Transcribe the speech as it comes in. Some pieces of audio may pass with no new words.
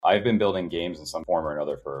I've been building games in some form or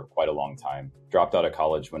another for quite a long time. Dropped out of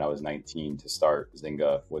college when I was 19 to start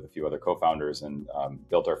Zynga with a few other co-founders and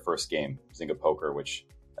built our first game, Zynga Poker, which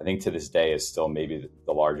I think to this day is still maybe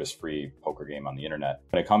the largest free poker game on the internet.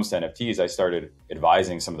 When it comes to NFTs, I started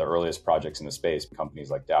advising some of the earliest projects in the space,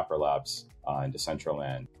 companies like Dapper Labs and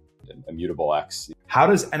Decentraland, and Immutable X. How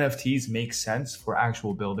does NFTs make sense for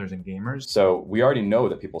actual builders and gamers? So we already know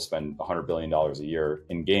that people spend $100 billion a year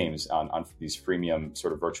in games on these freemium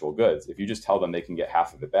sort of virtual goods. If you just tell them they can get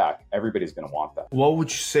half of it back, everybody's going to want that. What would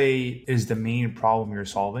you say is the main problem you're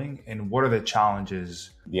solving, and what are the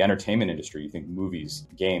challenges? The entertainment industry, you think movies,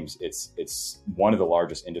 games, it's one of the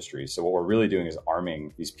largest industries. So what we're really doing is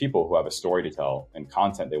arming these people who have a story to tell and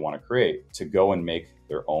content they want to create to go and make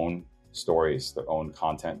their own stories, their own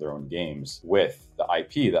content, their own games with the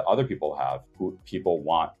IP that other people have, who people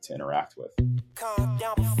want to interact with. Calm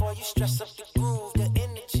down before you stress up the groove. The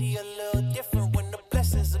energy a little different when the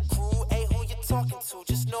blessings accrue. Hey, who you talking to?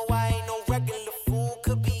 Just know I ain't no regular fool.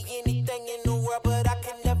 Could be anything in the world, but I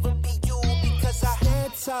can never be you because I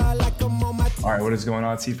stand tall like I'm on my. All right, what is going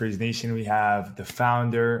on, Seedphrase Nation? We have the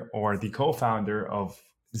founder or the co-founder of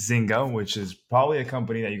Zynga, which is probably a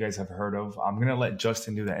company that you guys have heard of. I'm going to let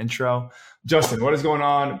Justin do the intro. Justin, what is going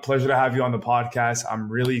on? Pleasure to have you on the podcast. I'm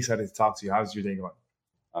really excited to talk to you. How's your day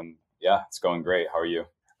going? Yeah, it's going great. How are you?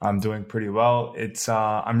 I'm doing pretty well.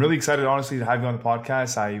 I'm really excited, honestly, to have you on the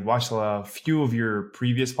podcast. I watched a few of your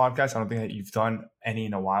previous podcasts. I don't think that you've done any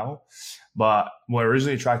in a while, but what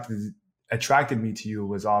originally attracted me to you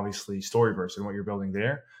was obviously Storyverse and what you're building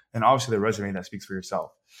there, and obviously the resume that speaks for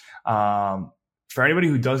yourself. For anybody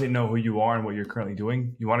who doesn't know who you are and what you're currently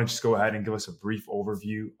doing, you want to just go ahead and give us a brief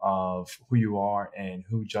overview of who you are and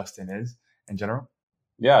who Justin is in general?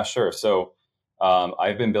 Yeah, sure. So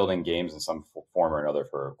I've been building games in some form or another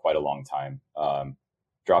for quite a long time.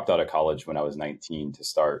 Dropped out of college when I was 19 to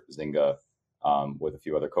start Zynga with a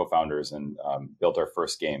few other co-founders and built our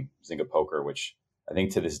first game, Zynga Poker, which I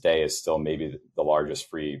think to this day is still maybe the largest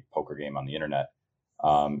free poker game on the internet.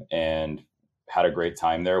 And had a great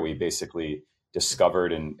time there. We basically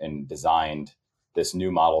discovered and designed this new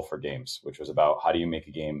model for games, which was about how do you make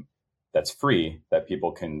a game that's free, that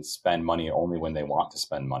people can spend money only when they want to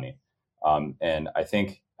spend money. And I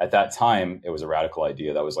think at that time, it was a radical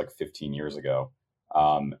idea that was like 15 years ago.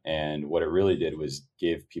 And what it really did was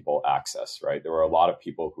give people access, right? There were a lot of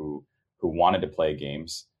people who wanted to play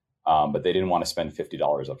games, but they didn't want to spend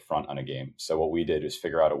 $50 up front on a game. So what we did is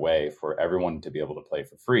figure out a way for everyone to be able to play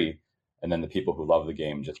for free. And then the people who love the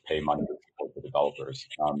game just pay money to support the developers.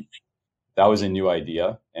 That was a new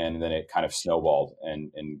idea. And then it kind of snowballed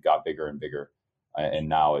and got bigger and bigger. And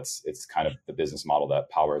now it's kind of the business model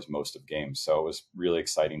that powers most of games. So it was really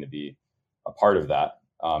exciting to be a part of that.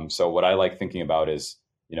 So what I like thinking about is,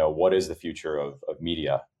 what is the future of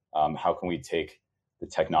media? How can we take the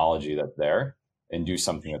technology that's there and do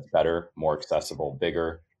something that's better, more accessible,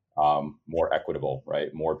 bigger, more equitable,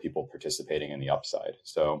 right? More people participating in the upside.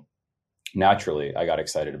 So naturally, I got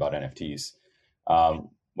excited about NFTs.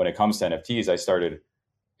 When it comes to NFTs, I started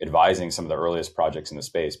advising some of the earliest projects in the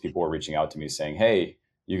space. People were reaching out to me saying, hey,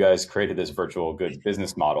 you guys created this virtual goods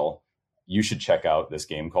business model. You should check out this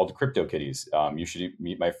game called CryptoKitties. You should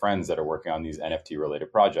meet my friends that are working on these NFT related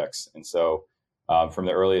projects. And so from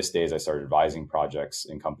the earliest days, I started advising projects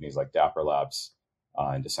in companies like Dapper Labs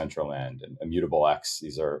and Decentraland and Immutable X.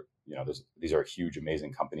 These are huge,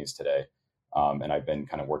 amazing companies today. And I've been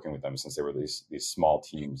kind of working with them since they were these small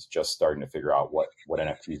teams just starting to figure out what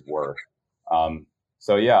NFTs were.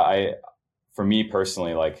 So yeah, for me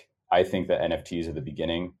personally, I think that NFTs are the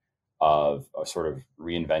beginning of a sort of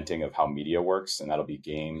reinventing of how media works, and that'll be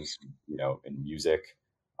games, and music,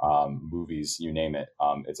 movies, you name it.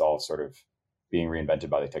 It's all sort of being reinvented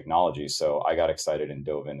by the technology. So I got excited and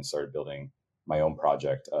dove in and started building my own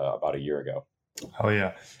project about a year ago. Oh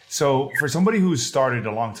yeah. So for somebody who started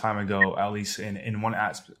a long time ago, at least in one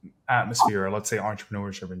atmosphere, let's say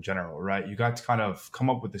entrepreneurship in general, right? You got to kind of come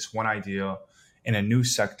up with this one idea in a new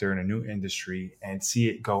sector, in a new industry, and see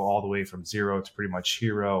it go all the way from zero to pretty much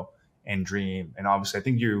hero and dream. And obviously, I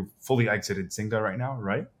think you fully exited Zynga right now,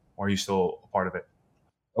 right? Or are you still a part of it?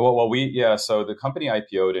 Well, so the company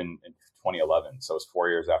IPO'd in 2011. So it was 4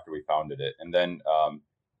 years after we founded it. And then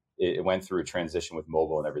it went through a transition with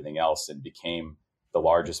mobile and everything else and became the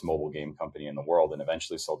largest mobile game company in the world, and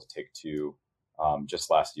eventually sold to Take-Two just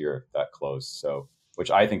last year. That closed. So, which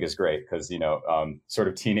I think is great because, sort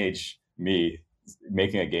of teenage me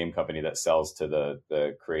making a game company that sells to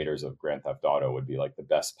the creators of Grand Theft Auto would be like the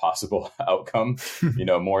best possible outcome,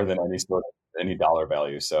 more than any dollar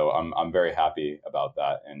value. So I'm very happy about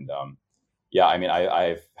that. And yeah, I mean,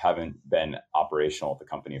 I haven't been operational at the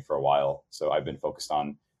company for a while, so I've been focused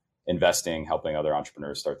on investing, helping other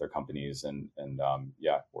entrepreneurs start their companies, and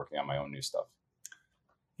yeah, working on my own new stuff.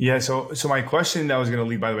 Yeah. So my question that was going to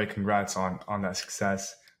lead, by the way, congrats on that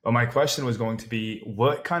success. But my question was going to be,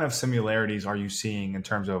 what kind of similarities are you seeing in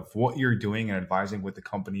terms of what you're doing and advising with the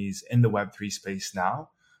companies in the Web3 space now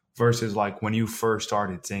versus like when you first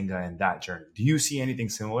started Zynga and that journey? Do you see anything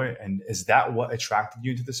similar? And is that what attracted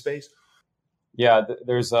you into the space? Yeah,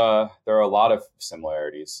 there are a lot of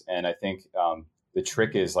similarities, and I think the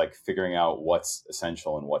trick is like figuring out what's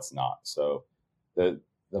essential and what's not. So the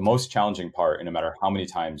the most challenging part, and no matter how many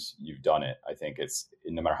times you've done it, I think it's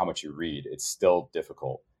no matter how much you read, it's still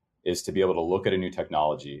difficult, is to be able to look at a new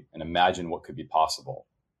technology and imagine what could be possible.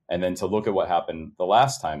 And then to look at what happened the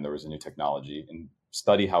last time there was a new technology and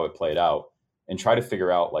study how it played out and try to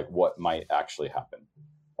figure out like what might actually happen.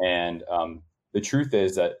 And the truth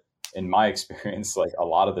is that in my experience, like a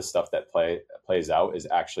lot of the stuff that plays out is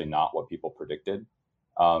actually not what people predicted.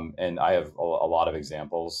 And I have a lot of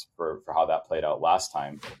examples for how that played out last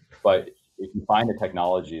time. But if you find a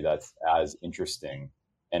technology that's as interesting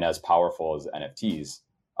and as powerful as NFTs,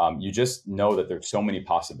 you just know that there's so many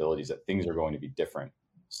possibilities that things are going to be different.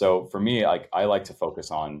 So for me, like I like to focus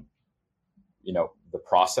on, the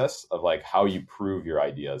process of like how you prove your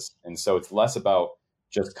ideas. And so it's less about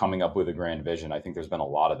just coming up with a grand vision. I think there's been a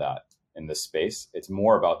lot of that in this space. It's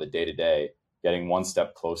more about the day to day, getting one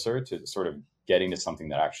step closer to sort of getting to something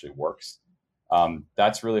that actually works.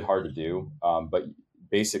 That's really hard to do. But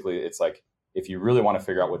basically, it's like if you really want to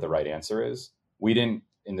figure out what the right answer is, we didn't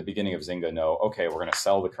in the beginning of Zynga know, okay, we're going to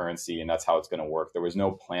sell the currency and that's how it's going to work. There was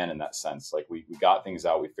no plan in that sense. Like we got things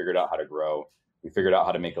out, we figured out how to grow, we figured out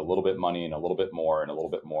how to make a little bit money and a little bit more and a little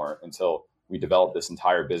bit more until we developed this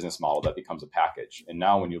entire business model that becomes a package. And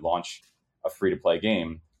now when you launch a free to play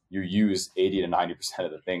game, you use 80 to 90% of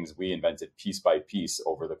the things we invented piece by piece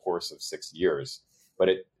over the course of 6 years. But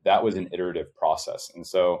that was an iterative process. And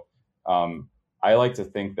so I like to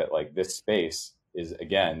think that like this space is,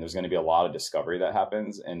 again, there's going to be a lot of discovery that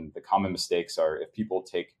happens. And the common mistakes are if people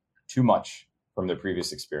take too much from their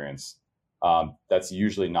previous experience, that's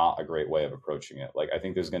usually not a great way of approaching it. Like I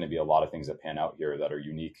think there's going to be a lot of things that pan out here that are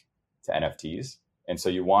unique to NFTs. And so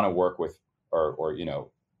you want to work with or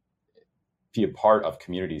be a part of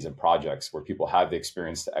communities and projects where people have the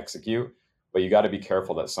experience to execute, but you got to be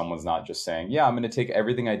careful that someone's not just saying, yeah, I'm going to take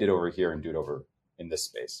everything I did over here and do it over in this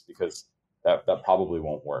space, because that probably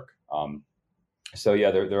won't work. So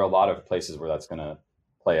yeah, there are a lot of places where that's going to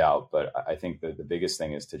play out, but I think that the biggest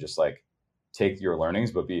thing is to just like take your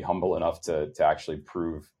learnings, but be humble enough to actually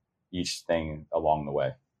prove each thing along the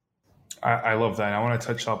way. I love that. And I want to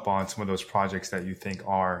touch up on some of those projects that you think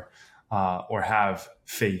are or have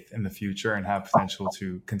faith in the future and have potential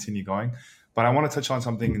to continue going. But I want to touch on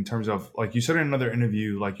something in terms of, like you said in another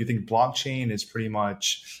interview, like you think blockchain is pretty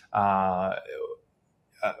much,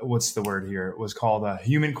 what's the word here? It was called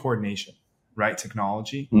human coordination, right?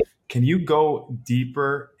 Technology. Mm-hmm. Can you go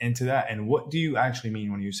deeper into that? And what do you actually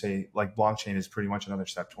mean when you say like blockchain is pretty much another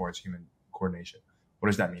step towards human coordination? What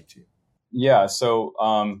does that mean to you? Yeah. So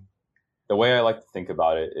the way I like to think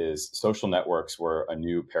about it is social networks were a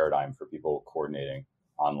new paradigm for people coordinating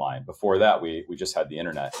online. Before that, we just had the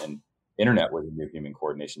internet, and internet was a new human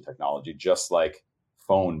coordination technology, just like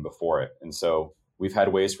phone before it. And so we've had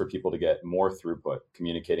ways for people to get more throughput,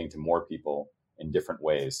 communicating to more people in different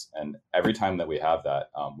ways. And every time that we have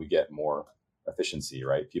that, we get more efficiency,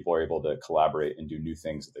 right? People are able to collaborate and do new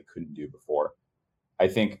things that they couldn't do before. I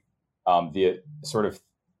think the sort of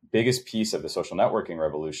biggest piece of the social networking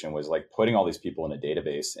revolution was like putting all these people in a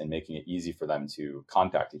database and making it easy for them to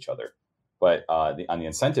contact each other. But on the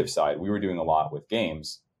incentive side, we were doing a lot with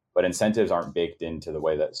games, but incentives aren't baked into the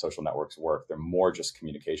way that social networks work. They're more just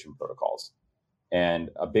communication protocols. And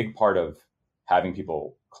a big part of having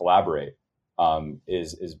people collaborate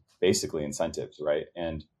is basically incentives, right?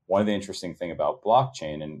 And one of the interesting thing about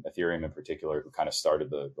blockchain and Ethereum in particular, who kind of started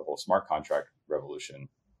the whole smart contract revolution,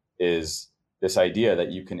 is this idea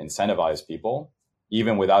that you can incentivize people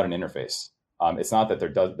even without an interface. It's not that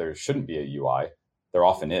there shouldn't be a UI, there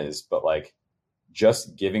often is, but like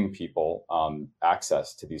just giving people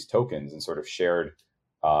access to these tokens and sort of shared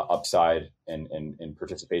upside and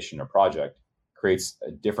participation in a project creates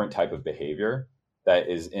a different type of behavior that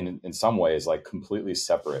is in some ways like completely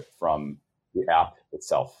separate from the app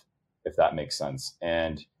itself, if that makes sense.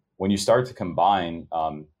 And when you start to combine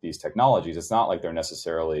these technologies, it's not like they're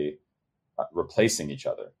necessarily replacing each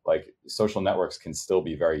other. Like social networks can still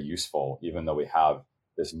be very useful, even though we have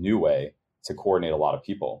this new way to coordinate a lot of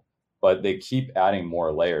people, but they keep adding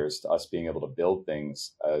more layers to us being able to build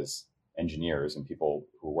things as engineers and people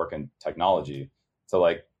who work in technology to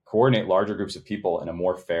like coordinate larger groups of people in a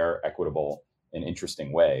more fair, equitable, and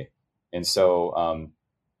interesting way. And so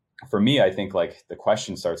for me, I think like the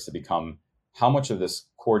question starts to become how much of this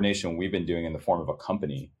coordination we've been doing in the form of a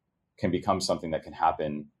company can become something that can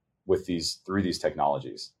happen with through these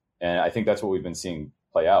technologies. And I think that's what we've been seeing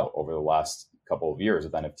play out over the last couple of years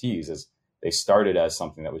with NFTs is they started as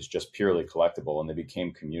something that was just purely collectible and they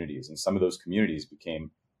became communities. And some of those communities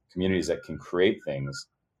became communities that can create things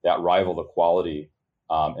that rival the quality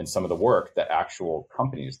and some of the work that actual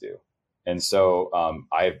companies do. And so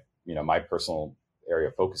my personal area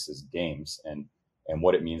of focus is games and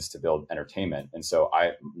what it means to build entertainment. And so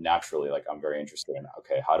I naturally, like, I'm very interested in,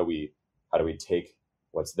 okay, how do we take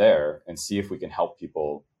what's there and see if we can help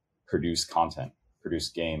people produce content, produce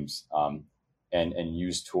games, and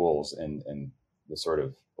use tools and the sort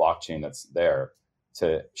of blockchain that's there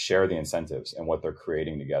to share the incentives and what they're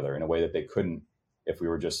creating together in a way that they couldn't if we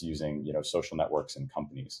were just using, social networks and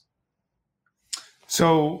companies.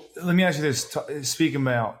 So let me ask you this, speaking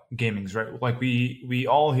about gamings, right? Like we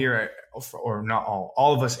all hear, or not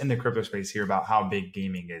all of us in the crypto space hear about how big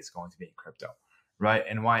gaming is going to be in crypto, right?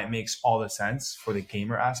 And why it makes all the sense for the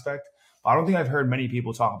gamer aspect. But I don't think I've heard many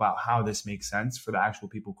people talk about how this makes sense for the actual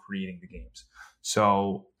people creating the games.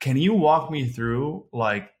 So can you walk me through,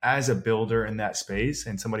 like, as a builder in that space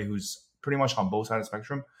and somebody who's pretty much on both sides of the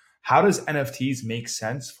spectrum, how does NFTs make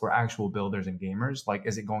sense for actual builders and gamers? Like,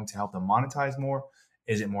 is it going to help them monetize more?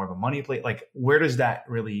 Is it more of a money play? Like, where does that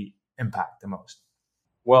really impact the most?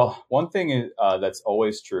 Well, one thing that's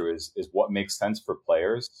always true is what makes sense for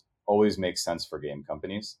players always makes sense for game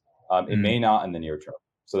companies. It may not in the near term.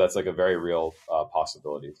 So that's like a very real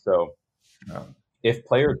possibility. So if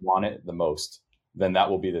players want it the most, then that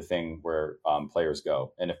will be the thing where players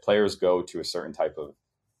go. And if players go to a certain type of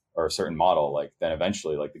or a certain model, like then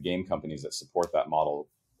eventually like the game companies that support that model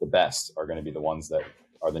the best are going to be the ones that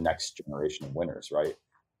are the next generation of winners, right?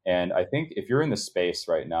 And I think if you're in the space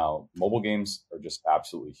right now, mobile games are just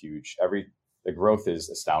absolutely huge. The growth is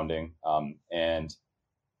astounding. And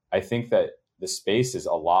I think that the space is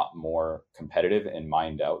a lot more competitive and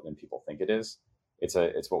mined out than people think it is. It's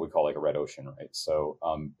what we call like a red ocean, right? So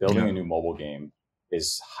building a new mobile game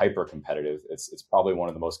is hyper competitive. It's probably one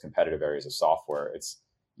of the most competitive areas of software.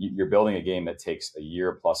 You're building a game that takes a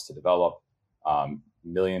year plus to develop,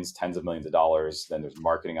 millions, tens of millions of dollars. Then there's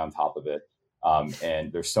marketing on top of it.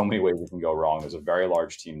 And there's so many ways it can go wrong. There's a very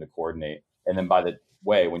large team to coordinate. And then by the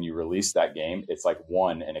way, when you release that game, it's like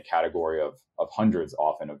one in a category of hundreds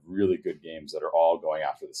often of really good games that are all going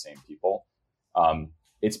after the same people.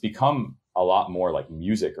 It's become a lot more like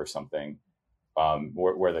music or something,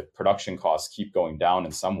 where the production costs keep going down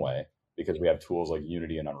in some way because we have tools like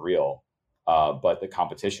Unity and Unreal. But the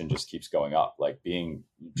competition just keeps going up, like being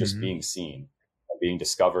seen, being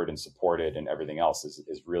discovered and supported and everything else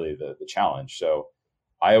is really the challenge. So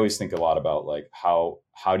I always think a lot about like, how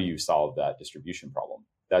do you solve that distribution problem?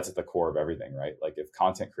 That's at the core of everything, right? Like if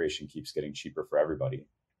content creation keeps getting cheaper for everybody,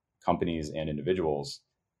 companies and individuals,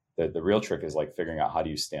 the real trick is like figuring out how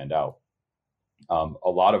do you stand out. A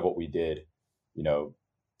lot of what we did,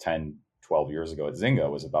 10, 12 years ago at Zynga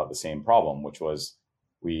was about the same problem, which was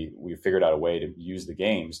we figured out a way to use the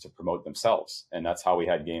games to promote themselves. And that's how we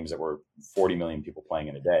had games that were 40 million people playing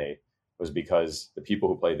in a day, was because the people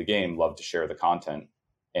who played the game loved to share the content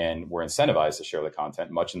and were incentivized to share the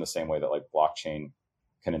content, much in the same way that like blockchain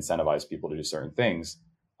can incentivize people to do certain things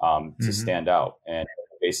to stand out. And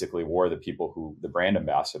basically were the people the brand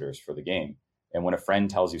ambassadors for the game. And when a friend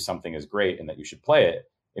tells you something is great and that you should play it,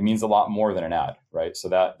 it means a lot more than an ad, right? So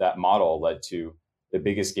that model led to the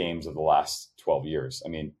biggest games of the last 12 years. I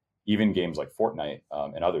mean, even games like Fortnite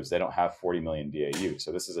and others, they don't have 40 million DAU.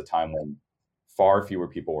 So this is a time when far fewer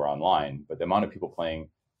people were online, but the amount of people playing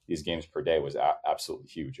these games per day was absolutely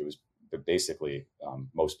huge. It was basically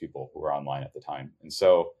most people who were online at the time. And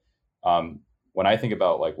so when I think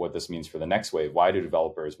about like what this means for the next wave, why do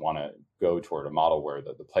developers want to go toward a model where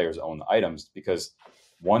the players own the items? Because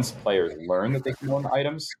once players learn that they can own the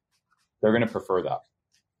items, they're going to prefer that.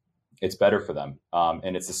 It's better for them.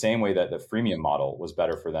 And it's the same way that the freemium model was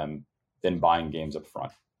better for them than buying games up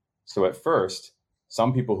front. So at first,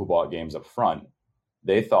 some people who bought games up front,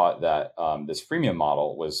 they thought that this freemium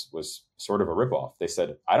model was sort of a ripoff. They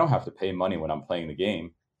said, I don't have to pay money when I'm playing the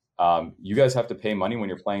game. You guys have to pay money when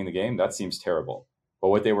you're playing the game. That seems terrible. But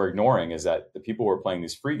what they were ignoring is that the people who were playing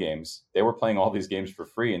these free games, they were playing all these games for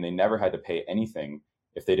free and they never had to pay anything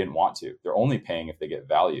if they didn't want to. They're only paying if they get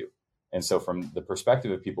value. And so from the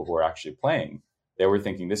perspective of people who are actually playing, they were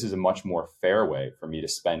thinking this is a much more fair way for me to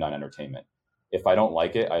spend on entertainment. If I don't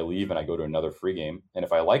like it, I leave and I go to another free game. And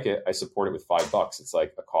if I like it, I support it with $5. It's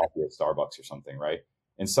like a coffee at Starbucks or something, right?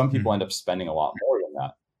 And some people end up spending a lot more than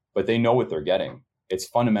that, but they know what they're getting. It's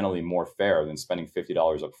fundamentally more fair than spending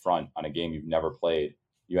 $50 up front on a game you've never played.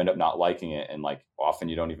 You end up not liking it, and like often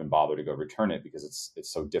you don't even bother to go return it because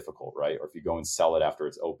it's so difficult, right? Or if you go and sell it after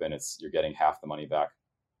it's open, you're getting half the money back.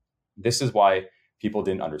 This is why people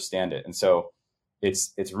didn't understand it. And so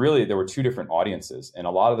it's really, there were two different audiences, and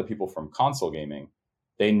a lot of the people from console gaming,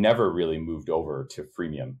 they never really moved over to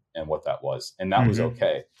freemium and what that was. And that was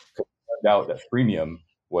okay. Because it turned out that freemium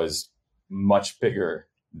was much bigger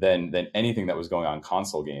than anything that was going on in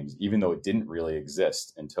console games, even though it didn't really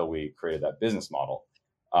exist until we created that business model.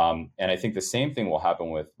 And I think the same thing will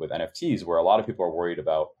happen with NFTs, where a lot of people are worried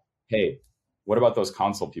about, hey, what about those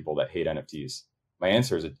console people that hate NFTs? My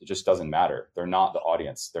answer is it just doesn't matter. They're not the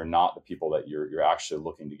audience. They're not the people that you're actually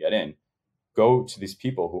looking to get in. Go to these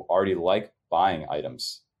people who already like buying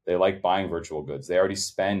items. They like buying virtual goods. They already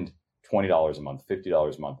spend $20 a month,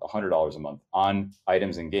 $50 a month, $100 a month on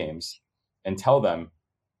items and games, and tell them,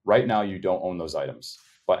 right now you don't own those items.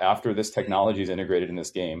 But after this technology is integrated in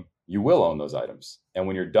this game, you will own those items. And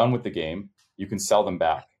when you're done with the game, you can sell them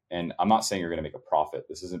back. And I'm not saying you're going to make a profit.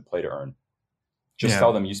 This isn't play to earn. Just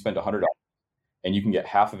tell them you spent $100 and you can get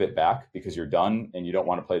half of it back because you're done and you don't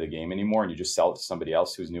want to play the game anymore, and you just sell it to somebody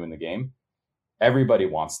else who's new in the game. Everybody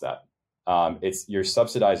wants that. You're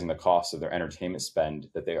subsidizing the cost of their entertainment spend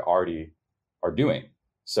that they already are doing.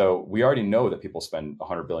 So we already know that people spend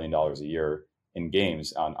 $100 billion a year in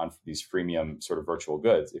games on these freemium sort of virtual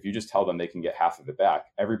goods. If you just tell them they can get half of it back,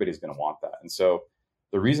 everybody's going to want that. And so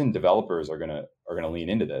the reason developers are going to lean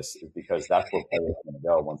into this is because that's where players are going to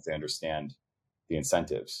go once they understand the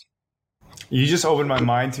incentives. You just opened my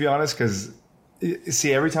mind, to be honest, because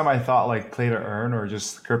see, every time I thought like play to earn or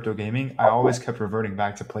just crypto gaming, I always kept reverting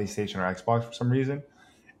back to PlayStation or Xbox for some reason.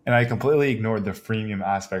 And I completely ignored the freemium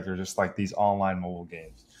aspect or just like these online mobile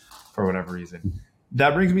games for whatever reason.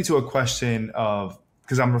 That brings me to a question of,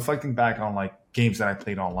 because I'm reflecting back on like games that I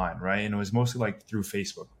played online, right? And it was mostly like through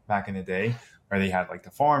Facebook back in the day, where they had like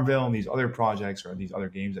the Farmville and these other projects or these other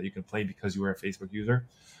games that you could play because you were a Facebook user.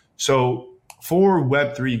 So for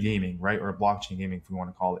Web3 gaming, right, or blockchain gaming, if we want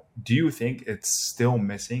to call it, do you think it's still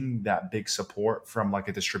missing that big support from like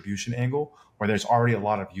a distribution angle, where there's already a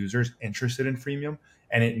lot of users interested in freemium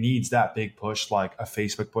and it needs that big push, like a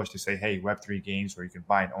Facebook push to say, hey, Web3 games where you can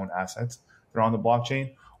buy and own assets that are on the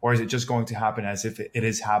blockchain? Or is it just going to happen as if it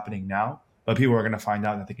is happening now, but people are going to find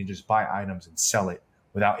out that they can just buy items and sell it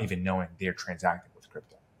without even knowing they're transacting with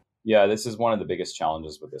crypto? Yeah, this is one of the biggest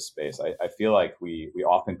challenges with this space. I feel like we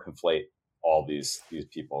often conflate all these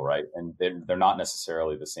people, right? And they're not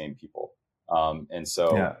necessarily the same people. And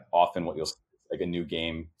so often what you'll see, like a new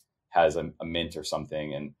game has a mint or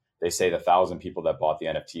something, and they say the 1,000 people that bought the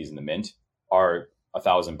NFTs in the mint are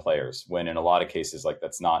 1,000 players, when in a lot of cases, like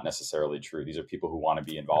that's not necessarily true. These are people who want to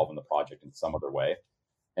be involved in the project in some other way.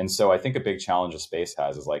 And so I think a big challenge the space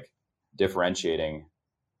has is like differentiating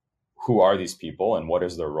who are these people and what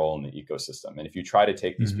is their role in the ecosystem. And if you try to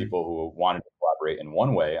take these people who wanted to collaborate in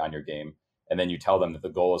one way on your game, and then you tell them that the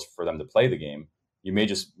goal is for them to play the game, you may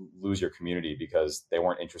just lose your community because they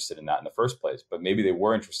weren't interested in that in the first place, but maybe they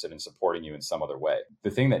were interested in supporting you in some other way.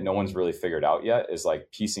 The thing that no one's really figured out yet is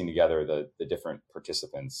like piecing together the different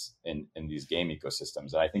participants in these game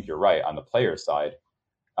ecosystems. And I think you're right. On the player side,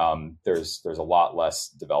 there's a lot less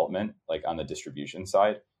development. Like on the distribution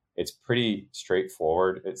side, it's pretty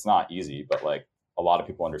straightforward. It's not easy, but like a lot of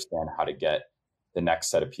people understand how to get the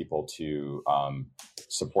next set of people to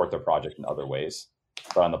support their project in other ways.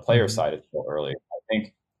 But on the player side, it's still early. I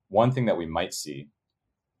think one thing that we might see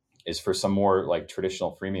is for some more like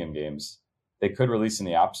traditional freemium games, they could release in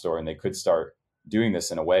the App Store and they could start doing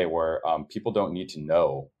this in a way where people don't need to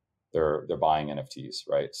know they're buying NFTs,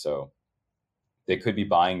 right? So they could be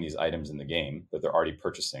buying these items in the game that they're already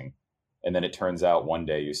purchasing. And then it turns out one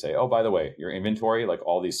day you say, oh, by the way, your inventory, like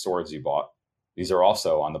all these swords you bought, these are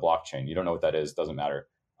also on the blockchain. You don't know what that is, doesn't matter.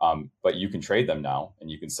 But you can trade them now and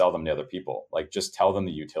you can sell them to other people. Like just tell them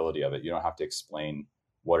the utility of it. You don't have to explain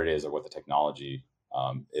what it is or what the technology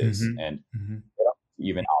is. And they don't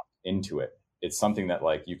even opt into it. It's something that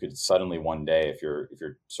like you could suddenly one day, if you're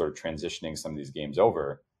sort of transitioning some of these games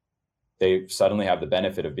over, they suddenly have the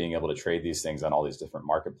benefit of being able to trade these things on all these different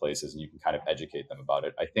marketplaces, and you can kind of educate them about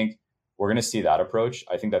it. I think we're going to see that approach.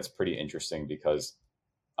 I think that's pretty interesting because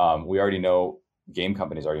we already know, game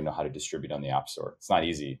companies already know how to distribute on the App Store. It's not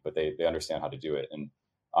easy, but they understand how to do it.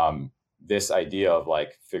 And this idea of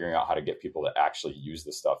like figuring out how to get people to actually use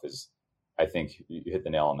this stuff is, I think you hit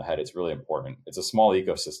the nail on the head. It's really important. It's a small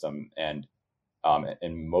ecosystem, and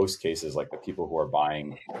In most cases, like the people who are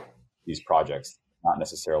buying these projects, not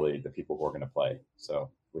necessarily the people who are going to play. So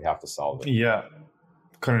we have to solve it. Yeah,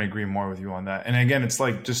 couldn't agree more with you on that. And again, it's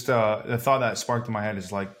like just the thought that sparked in my head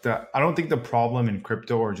is like I don't think the problem in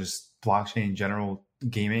crypto or just blockchain in general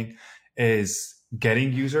gaming is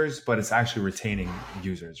getting users, but it's actually retaining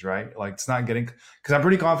users, right? Like it's not getting, because I'm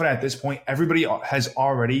pretty confident at this point, everybody has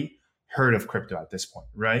already heard of crypto at this point,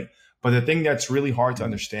 right? But the thing that's really hard to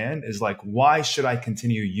understand is like, why should I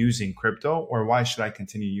continue using crypto or why should I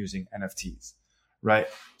continue using NFTs? Right.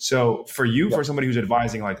 So for you, for somebody who's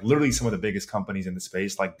advising like literally some of the biggest companies in the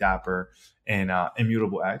space, like Dapper and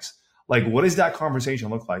Immutable X, like what does that conversation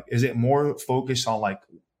look like? Is it more focused on like,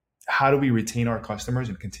 how do we retain our customers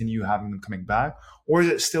and continue having them coming back? Or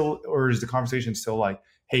is the conversation still like,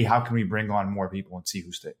 hey, how can we bring on more people and see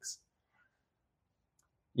who sticks?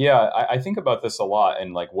 Yeah, I think about this a lot,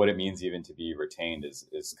 and like what it means even to be retained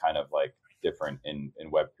is kind of like different in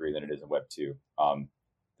Web3 than it is in Web2.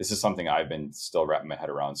 This is something I've been still wrapping my head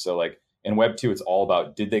around. So like in Web2, it's all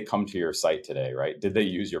about, did they come to your site today, right? Did they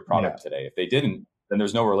use your product today? If they didn't, then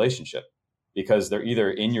there's no relationship because they're either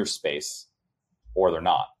in your space or they're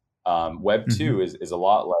not. Web2 is a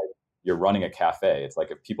lot like you're running a cafe. It's like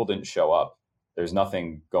if people didn't show up, there's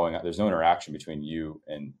nothing going on. There's no interaction between you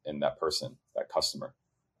and that person, that customer.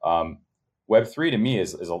 Web3 to me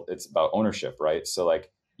it's about ownership, right? So like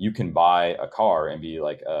you can buy a car and be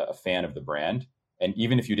like a fan of the brand. And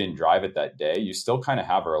even if you didn't drive it that day, you still kind of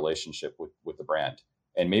have a relationship with the brand.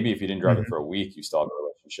 And maybe if you didn't drive it for a week, you still have a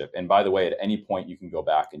relationship. And by the way, at any point you can go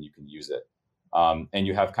back and you can use it. And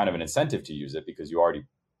you have kind of an incentive to use it because you already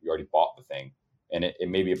bought the thing. And it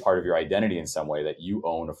may be a part of your identity in some way that you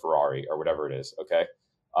own a Ferrari or whatever it is. Okay.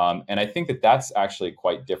 And I think that that's actually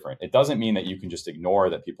quite different. It doesn't mean that you can just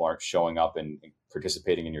ignore that people aren't showing up and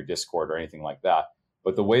participating in your Discord or anything like that.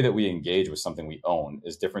 But the way that we engage with something we own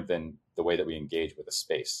is different than the way that we engage with a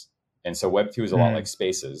space. And so Web2 is a lot like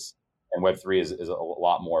spaces, and Web3 is a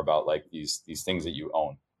lot more about like these things that you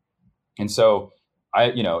own. And so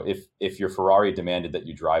if your Ferrari demanded that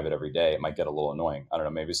you drive it every day, it might get a little annoying. I don't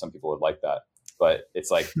know, maybe some people would like that, but it's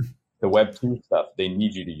like the Web2 stuff, they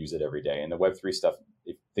need you to use it every day. And the Web3 stuff,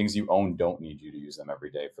 things you own don't need you to use them every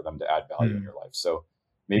day for them to add value in your life. So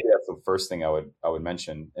maybe that's the first thing I would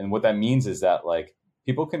mention. And what that means is that like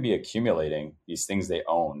people can be accumulating these things they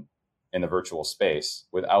own in the virtual space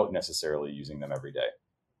without necessarily using them every day.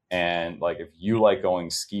 And like if you like going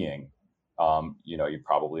skiing, you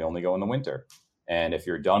probably only go in the winter. And if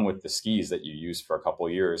you're done with the skis that you used for a couple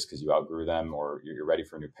of years because you outgrew them or you're ready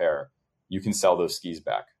for a new pair, you can sell those skis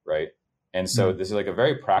back, right? And so this is like a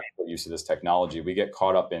very practical use of this technology. We get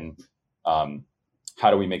caught up in how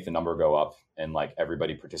do we make the number go up, and like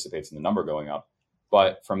everybody participates in the number going up.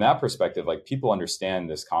 But from that perspective, like people understand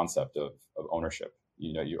this concept of ownership.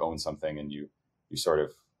 You own something and you sort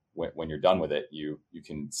of, when you're done with it, you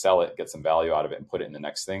can sell it, get some value out of it and put it in the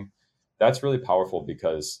next thing. That's really powerful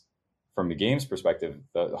because from the game's perspective,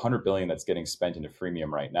 the 100 billion that's getting spent into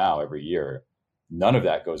freemium right now every year, none of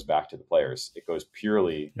that goes back to the players. It goes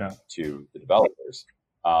purely to the developers.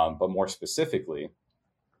 But more specifically,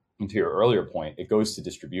 and to your earlier point, it goes to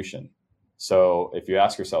distribution. So if you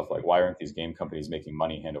ask yourself, like, why aren't these game companies making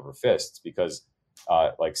money hand over fist? Because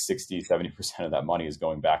like 60, 70% of that money is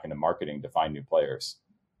going back into marketing to find new players.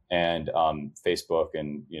 And Facebook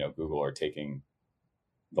and Google are taking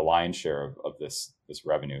the lion's share of this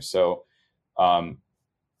revenue. So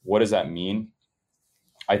what does that mean?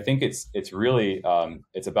 I think it's really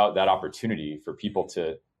it's about that opportunity for people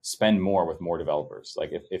to spend more with more developers. Like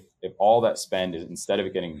if all that spend is, instead of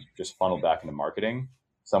it getting just funneled back into marketing,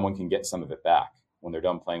 someone can get some of it back when they're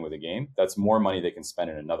done playing with a game. That's more money they can spend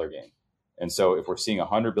in another game. And so if we're seeing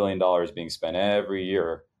 $100 billion being spent every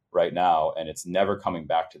year right now, and it's never coming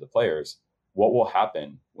back to the players, what will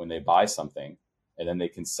happen when they buy something and then they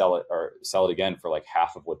can sell it again for like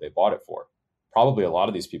half of what they bought it for? Probably a lot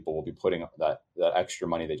of these people will be putting that extra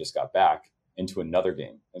money they just got back into another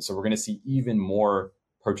game. And so we're going to see even more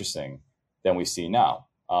purchasing than we see now.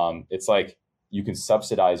 It's like you can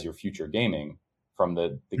subsidize your future gaming from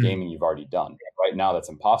the gaming you've already done. Right now, that's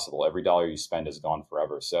impossible. Every dollar you spend is gone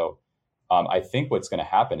forever. So I think what's going to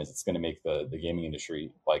happen is it's going to make the gaming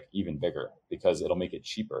industry like even bigger because it'll make it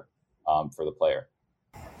cheaper for the player.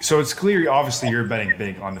 So it's clear, obviously, you're betting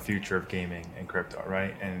big on the future of gaming and crypto,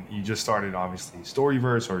 right? And you just started, obviously,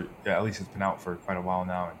 Storyverse, or at least it's been out for quite a while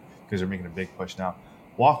now because they're making a big push now.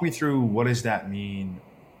 Walk me through, what does that mean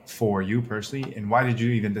for you personally, and why did you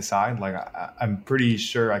even decide? Like, I'm pretty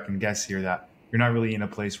sure I can guess here that you're not really in a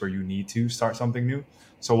place where you need to start something new.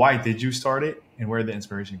 So why did you start it, and where did the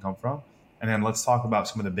inspiration come from? And then let's talk about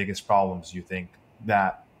some of the biggest problems you think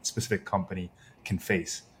that specific company can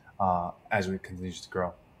face as we continue to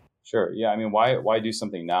grow. Sure. Yeah. I mean, why do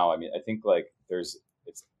something now? I mean, I think like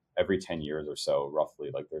it's every 10 years or so, roughly,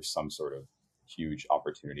 like there's some sort of huge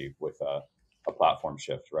opportunity with a platform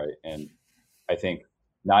shift, right? And I think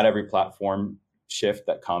not every platform shift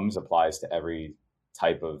that comes applies to every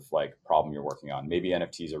type of like problem you're working on. Maybe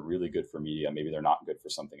NFTs are really good for media. Maybe they're not good for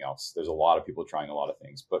something else. There's a lot of people trying a lot of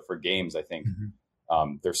things, but for games, I think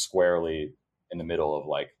they're squarely in the middle of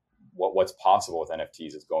like what's possible with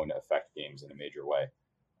NFTs is going to affect games in a major way.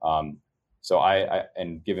 So I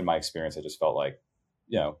and given my experience, I just felt like,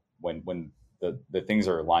 you know, when the things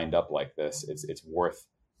are lined up like this, it's worth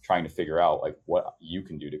trying to figure out like what you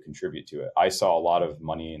can do to contribute to it. I saw a lot of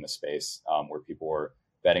money in the space where people were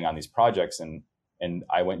betting on these projects, and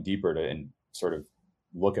I went deeper to and sort of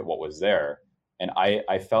look at what was there. And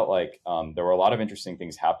I felt like there were a lot of interesting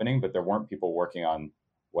things happening, but there weren't people working on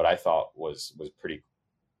what I thought was pretty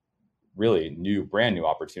really brand new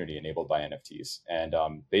opportunity enabled by NFTs. And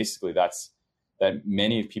basically that's that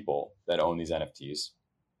many people that own these NFTs,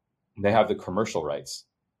 they have the commercial rights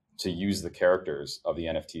to use the characters of the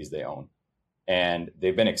NFTs they own. And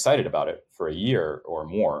they've been excited about it for a year or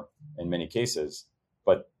more in many cases,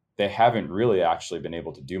 but they haven't really actually been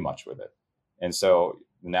able to do much with it. And so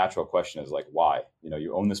the natural question is like, why? You know,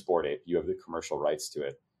 you own this Bored Ape, you have the commercial rights to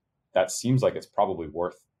it. That seems like it's probably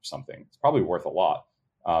worth something. It's probably worth a lot.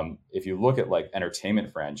 If you look at like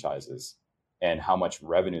entertainment franchises and how much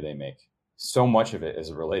revenue they make, so much of it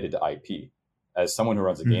is related to IP. As someone who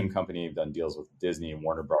runs a game company, done deals with Disney and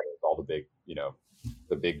Warner Brothers, all the big, you know,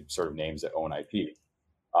 the big sort of names that own IP.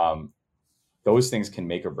 Those things can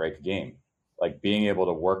make or break a game. Like being able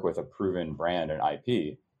to work with a proven brand and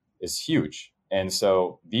IP is huge. And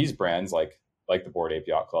so these brands like the Bored Ape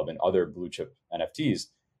Yacht Club and other blue chip NFTs,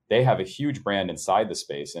 they have a huge brand inside the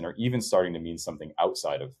space and are even starting to mean something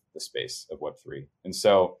outside of the space of Web3. And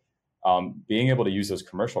so being able to use those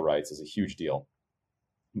commercial rights is a huge deal.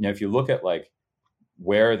 You know, if you look at like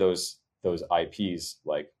where those IPs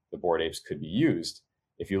like the Bored Apes could be used,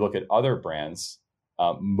 if you look at other brands,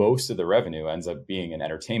 most of the revenue ends up being in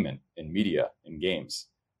entertainment, in media, in games.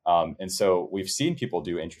 And so we've seen people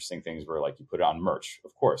do interesting things where like you put it on merch.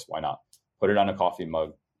 Of course, why not? Put it on a coffee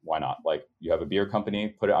mug. Why not? Like you have a beer company,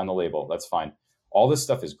 put it on the label. That's fine. All this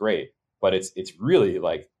stuff is great, but it's really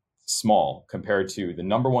like small compared to the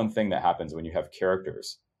number one thing that happens when you have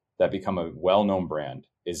characters that become a well-known brand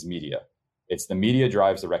is media. It's the media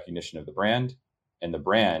drives the recognition of the brand, and the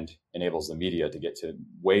brand enables the media to get to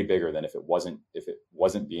way bigger than if it wasn't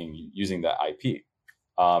being using that IP.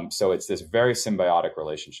 So it's this very symbiotic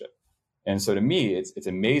relationship. And so to me, it's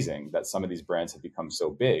amazing that some of these brands have become so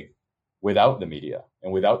big without the media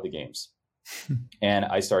and without the games. And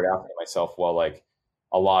I started asking myself, well, like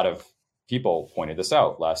a lot of people pointed this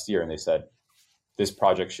out last year and they said, this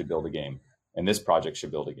project should build a game and this project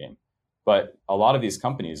should build a game. But a lot of these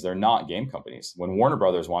companies, they're not game companies. When Warner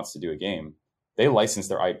Brothers wants to do a game, they license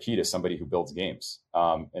their IP to somebody who builds games.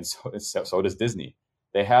 And so does Disney.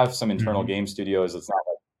 They have some internal game studios. It's not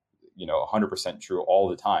like, 100% true all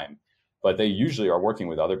the time, but they usually are working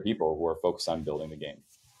with other people who are focused on building the game.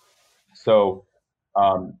 So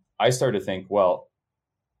I started to think, well,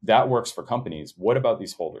 that works for companies. What about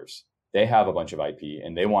these holders? They have a bunch of IP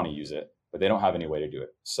and they want to use it, but they don't have any way to do it.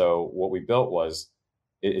 So what we built was,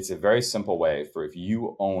 it's a very simple way for if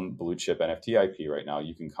you own blue chip NFT IP right now,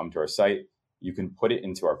 you can come to our site, you can put it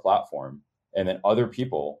into our platform, and then other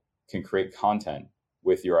people can create content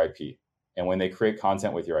with your IP. And when they create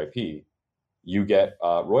content with your IP, you get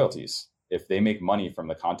royalties. If they make money from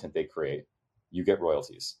the content they create, you get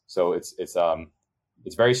royalties. So it's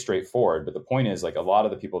very straightforward. But the point is, like a lot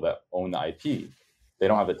of the people that own the IP, they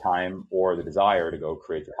don't have the time or the desire to go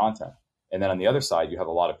create the content. And then on the other side, you have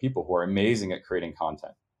a lot of people who are amazing at creating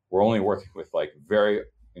content. We're only working with like very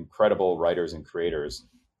incredible writers and creators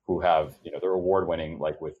who have, they're award winning,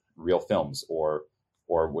 like with real films or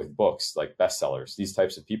with books, like bestsellers, these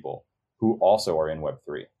types of people who also are in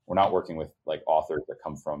Web3. We're not working with like authors that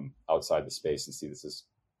come from outside the space and see this as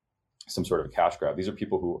some sort of a cash grab. These are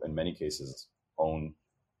people who in many cases own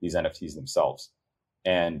these NFTs themselves,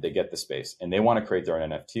 and they get the space and they want to create their own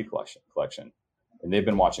NFT collection. And they've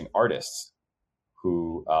been watching artists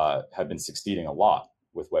who have been succeeding a lot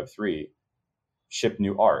with Web3 ship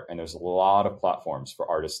new art. And there's a lot of platforms for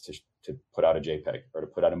artists to put out a JPEG or to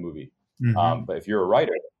put out a movie. But if you're a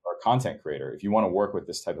writer or a content creator, if you want to work with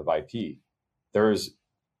this type of IP, there's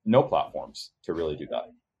no platforms to really do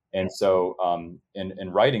that. And so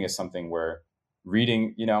and writing is something where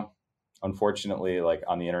reading, unfortunately, like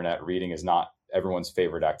on the internet, reading is not everyone's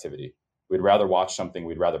favorite activity. We'd rather watch something.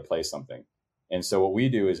 We'd rather play something. And so what we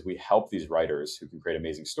do is we help these writers who can create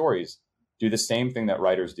amazing stories do the same thing that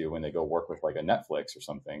writers do when they go work with like a Netflix or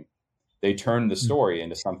something. They turn the story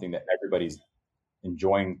into something that everybody's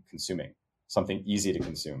enjoying consuming, something easy to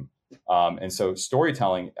consume. And so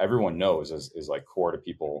storytelling, everyone knows is like core to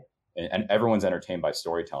people, and everyone's entertained by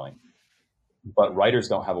storytelling. But writers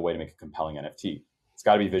don't have a way to make a compelling NFT. It's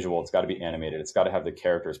got to be visual. It's got to be animated. It's got to have the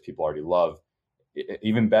characters people already love.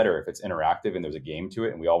 Even better if it's interactive and there's a game to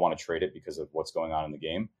it and we all want to trade it because of what's going on in the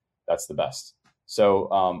game. That's the best.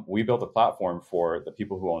 So we built a platform for the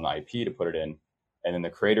people who own the IP to put it in, and then the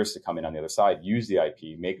creators to come in on the other side, use the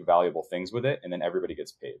IP, make valuable things with it, and then everybody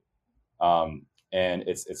gets paid. And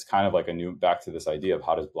it's kind of like back to this idea of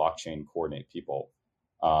how does blockchain coordinate people?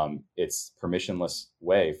 It's permissionless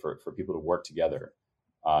way for people to work together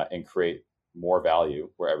and create more value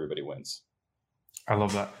where everybody wins. I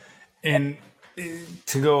love that. And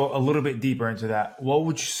to go a little bit deeper into that, what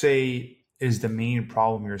would you say is the main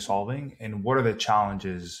problem you're solving, and what are the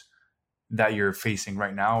challenges that you're facing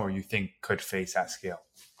right now or you think could face at scale?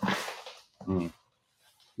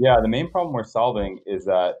 Yeah, the main problem we're solving is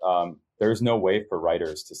that there's no way for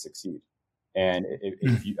writers to succeed. And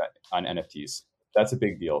if you, on NFTs, that's a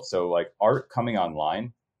big deal. So like art coming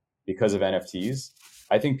online because of NFTs,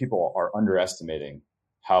 I think people are underestimating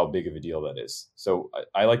how big of a deal that is. So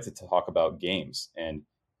I like to talk about games, and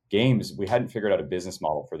games, we hadn't figured out a business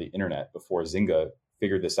model for the internet before Zynga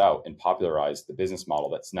figured this out and popularized the business model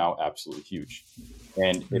that's now absolutely huge.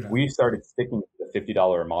 And if we started sticking to the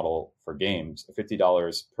 $50 model for games, a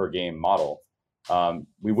 $50 per game model,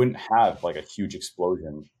 we wouldn't have like a huge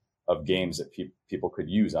explosion of games that people could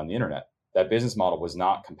use on the internet. That business model was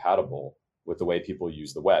not compatible with the way people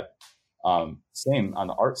use the web. Same on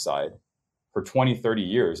the art side. For 20, 30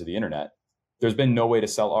 years of the internet, there's been no way to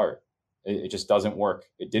sell art. It just doesn't work.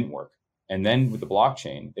 It didn't work. And then with the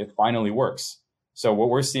blockchain, it finally works. So what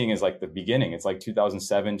we're seeing is like the beginning. It's like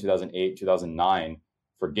 2007, 2008, 2009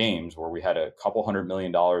 for games, where we had a couple $100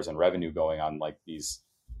 million in revenue going on like these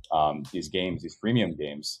games, these freemium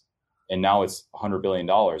games. And now it's $100 billion.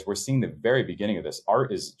 We're seeing the very beginning of this.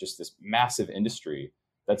 Art is just this massive industry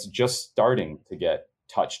that's just starting to get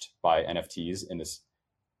touched by NFTs in this.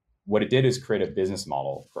 What it did is create a business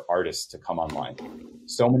model for artists to come online.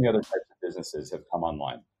 So many other types of businesses have come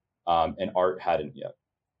online, and art hadn't yet.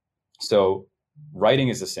 So writing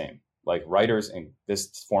is the same. Like writers in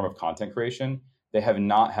this form of content creation, they have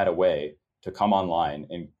not had a way to come online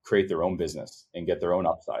and create their own business and get their own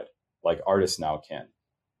upside like artists now can.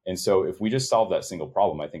 And so if we just solve that single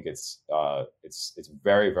problem, I think it's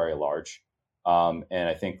very, very large. And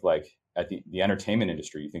I think like at the entertainment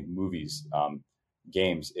industry, you think movies,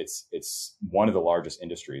 games, it's one of the largest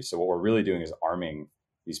industries. So what we're really doing is arming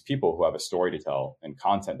these people who have a story to tell and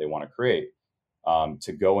content they want to create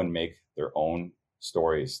to go and make their own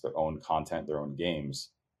stories, their own content, their own games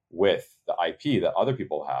with the IP that other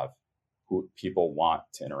people have, who people want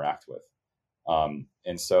to interact with.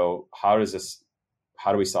 And so how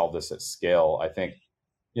do we solve this at scale? I think,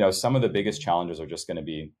 some of the biggest challenges are just going to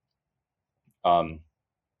be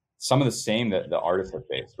some of the same that the artists have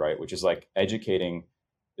faced, right? Which is like educating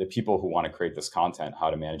the people who want to create this content,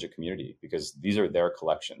 how to manage a community, because these are their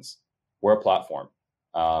collections. We're a platform.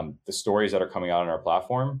 The stories that are coming out on our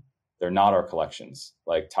platform, they're not our collections.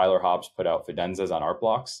 Like Tyler Hobbs put out Fidenzas on Art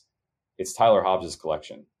Blocks. It's Tyler Hobbs's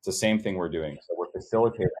collection. It's the same thing we're doing. So we're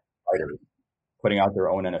facilitating writers putting out their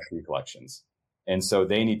own NFT collections. And so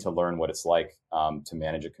they need to learn what it's like to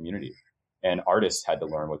manage a community. And artists had to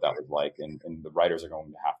learn what that was like, and the writers are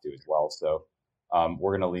going to have to as well. So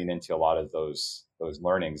we're going to lean into a lot of those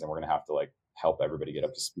learnings, and we're going to have to like help everybody get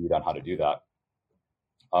up to speed on how to do that.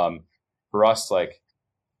 For us, like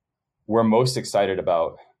we're most excited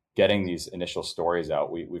about getting these initial stories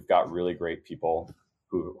out. We've got really great people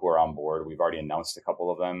who are on board. We've already announced a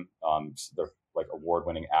couple of them. They're like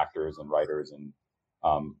award-winning actors and writers and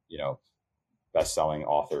best-selling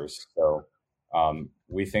authors. So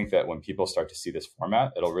we think that when people start to see this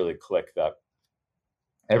format, it'll really click that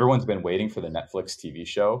everyone's been waiting for the Netflix TV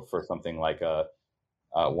show for something like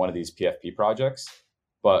one of these PFP projects.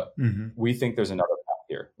 But we think there's another path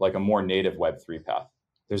here, like a more native Web3 path.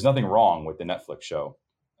 There's nothing wrong with the Netflix show.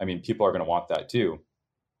 I mean, people are going to want that too.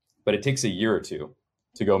 But it takes a year or two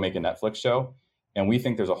to go make a Netflix show. And we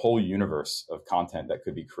think there's a whole universe of content that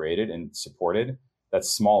could be created and supported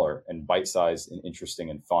that's smaller and bite-sized and interesting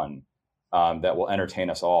and fun. That will entertain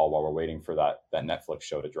us all while we're waiting for that Netflix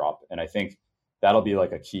show to drop. And I think that'll be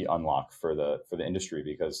like a key unlock for the industry,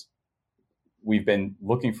 because we've been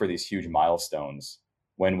looking for these huge milestones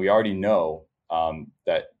when we already know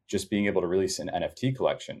that just being able to release an NFT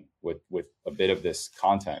collection with a bit of this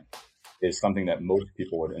content is something that most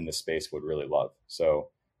people in this space would really love. So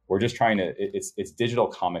we're just trying to, it's digital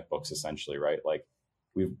comic books essentially, right? Like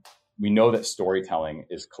we know that storytelling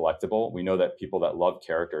is collectible. We know that people that love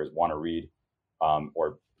characters want to read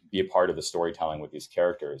or be a part of the storytelling with these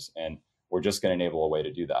characters. And we're just going to enable a way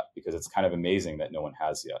to do that because it's kind of amazing that no one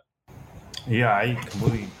has yet. Yeah, I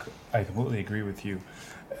completely agree with you.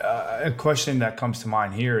 A question that comes to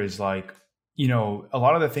mind here is like, a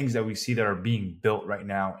lot of the things that we see that are being built right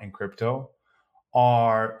now in crypto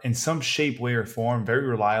are in some shape, way, or form very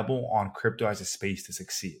reliable on crypto as a space to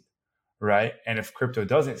succeed, right? And if crypto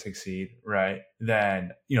doesn't succeed, right,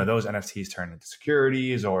 then those NFTs turn into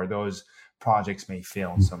securities, or those projects may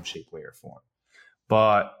fail in some shape, way, or form.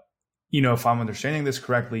 But if I'm understanding this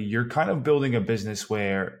correctly, you're kind of building a business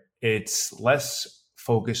where it's less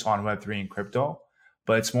focused on Web3 and crypto,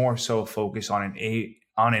 but it's more so focused on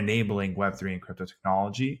enabling Web3 and crypto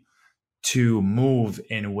technology to move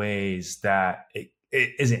in ways that it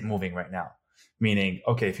isn't moving right now. Meaning,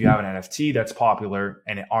 okay, if you have an NFT that's popular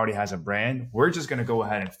and it already has a brand, we're just going to go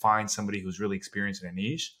ahead and find somebody who's really experienced in a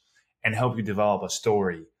niche and help you develop a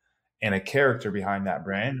story and a character behind that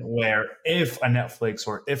brand, where if a Netflix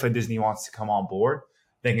or if a Disney wants to come on board,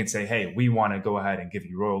 they can say, hey, we want to go ahead and give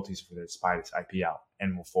you royalties for this, buy this IP out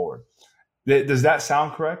and move forward. Does that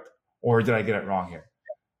sound correct? Or did I get it wrong here?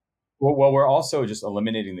 Well, we're also just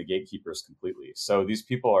eliminating the gatekeepers completely. So these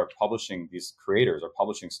creators are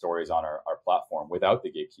publishing stories on our platform without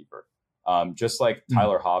the gatekeeper. Just like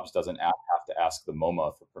Tyler Hobbs doesn't have to ask the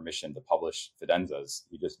MoMA for permission to publish Fidenzas.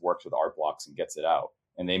 He just works with Art Blocks and gets it out.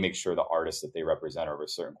 And they make sure the artists that they represent are of a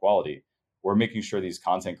certain quality. We're making sure these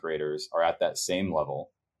content creators are at that same level.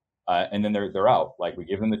 And then they're out. Like, we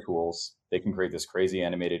give them the tools. They can create this crazy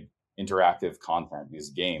animated interactive content, these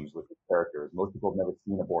games with the characters. Most people have never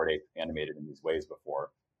seen a Bored Ape animated in these ways before.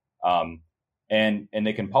 And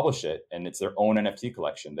they can publish it, and it's their own NFT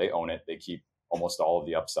collection. They own it. They keep almost all of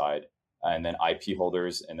the upside, and then IP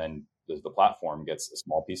holders, and then the platform gets a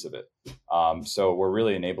small piece of it. So we're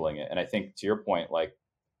really enabling it. And I think, to your point, like,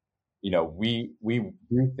 we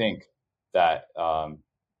do think that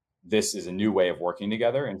this is a new way of working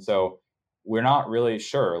together. And so we're not really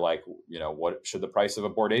sure, like, what should the price of a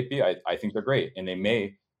Bored Ape be? I think they're great. And they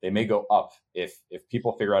may go up if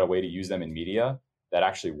people figure out a way to use them in media that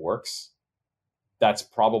actually works. That's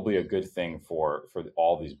probably a good thing for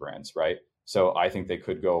all these brands, right? So I think they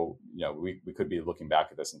could go, we could be looking back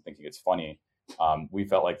at this and thinking it's funny. We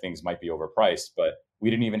felt like things might be overpriced, but we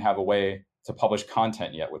didn't even have a way to publish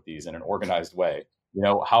content yet with these in an organized way.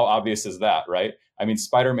 How obvious is that, right? I mean,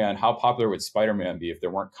 Spider-Man, how popular would Spider-Man be if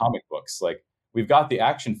there weren't comic books? Like, we've got the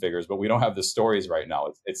action figures, but we don't have the stories right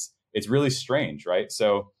now. It's really strange, right?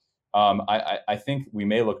 So I think we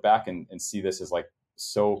may look back and see this as like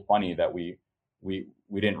so funny that we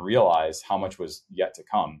didn't realize how much was yet to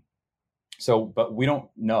come. So, but we don't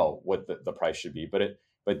know what the price should be,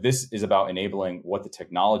 but this is about enabling what the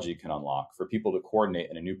technology can unlock for people to coordinate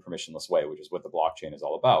in a new permissionless way, which is what the blockchain is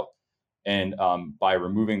all about. And by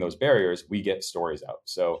removing those barriers, we get stories out.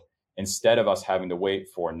 So instead of us having to wait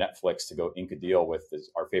for Netflix to go ink a deal with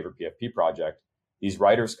our favorite PFP project, these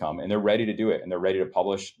writers come and they're ready to do it, and they're ready to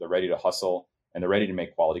publish, they're ready to hustle, and they're ready to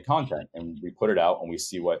make quality content. And we put it out and we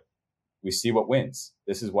see what wins.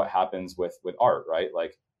 This is what happens with art, right?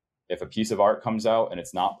 Like, if a piece of art comes out and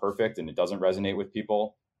it's not perfect and it doesn't resonate with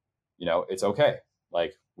people, it's okay.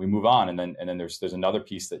 Like, we move on, and then there's another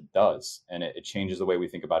piece that does, and it changes the way we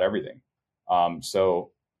think about everything.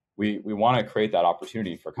 So we want to create that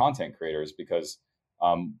opportunity for content creators, because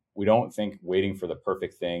we don't think waiting for the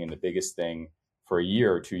perfect thing and the biggest thing for a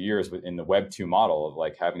year or 2 years in the Web 2 model of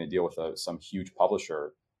like having to deal with some huge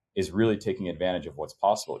publisher is really taking advantage of what's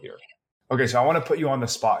possible here. Okay, so I want to put you on the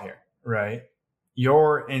spot here, right?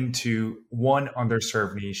 You're into one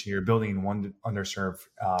underserved niche. You're building one underserved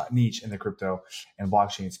niche in the crypto and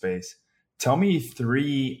blockchain space. Tell me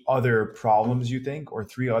 3 other problems you think, or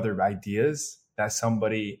 3 other ideas that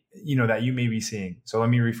somebody, that you may be seeing. So let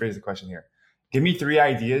me rephrase the question here. Give me 3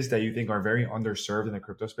 ideas that you think are very underserved in the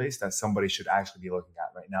crypto space that somebody should actually be looking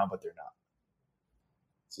at right now, but they're not.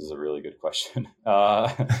 This is a really good question.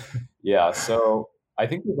 Yeah, so I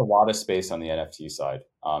think there's a lot of space on the NFT side,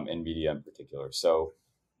 in media in particular. So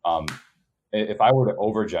if I were to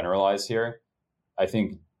overgeneralize here, I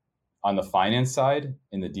think on the finance side,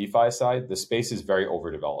 in the DeFi side, the space is very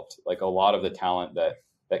overdeveloped. Like, a lot of the talent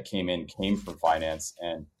that came from finance,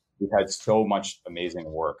 and we've had so much amazing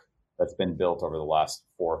work that's been built over the last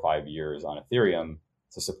 4 or 5 years on Ethereum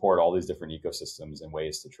to support all these different ecosystems and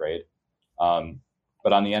ways to trade.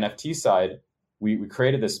 But on the NFT side, we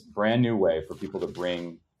created this brand new way for people to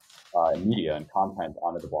bring media and content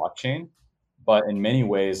onto the blockchain. But in many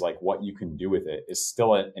ways, like what you can do with it is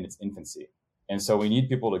still in its infancy. And so we need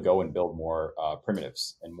people to go and build more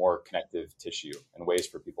primitives and more connective tissue and ways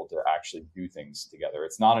for people to actually do things together.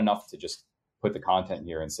 It's not enough to just put the content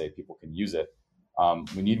here and say people can use it.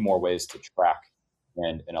 We need more ways to track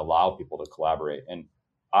and allow people to collaborate. And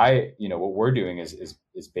what we're doing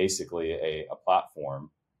is basically a platform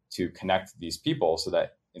to connect these people so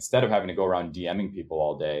that instead of having to go around DMing people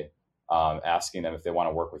all day, asking them if they want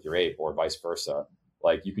to work with your ape or vice versa,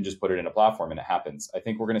 like you can just put it in a platform and it happens. I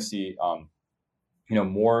think we're going to see,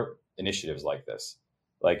 more initiatives like this.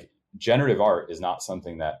 Like generative art is not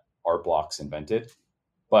something that Art Blocks invented,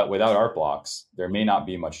 but without Art Blocks, there may not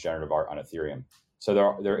be much generative art on Ethereum.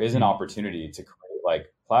 So there is an opportunity to create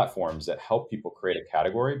like platforms that help people create a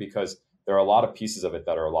category, because there are a lot of pieces of it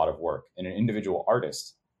that are a lot of work, and an individual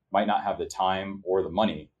artist might not have the time or the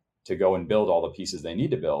money to go and build all the pieces they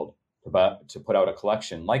need to build to put out a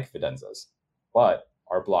collection like Fidenza's. But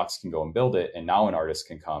Art Blocks can go and build it, and now an artist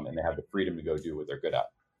can come and they have the freedom to go do what they're good at.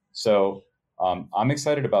 So I'm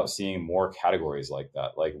excited about seeing more categories like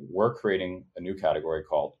that. Like we're creating a new category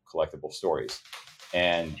called collectible stories,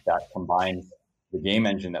 and that combines the game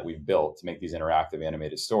engine that we've built to make these interactive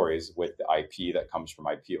animated stories with the IP that comes from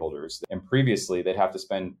IP holders. And previously they'd have to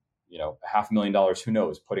spend, $500,000, who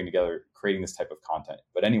knows, creating this type of content.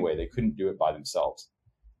 But anyway, they couldn't do it by themselves.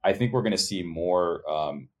 I think we're going to see more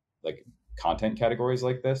like content categories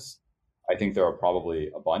like this. I think there are probably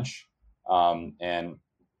a bunch. And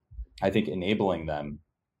I think enabling them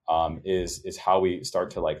is how we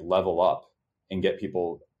start to like level up and get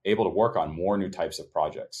people able to work on more new types of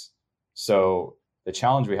projects. So the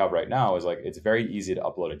challenge we have right now is like, it's very easy to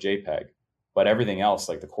upload a JPEG, but everything else,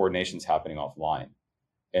 like the coordination's happening offline.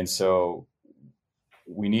 And so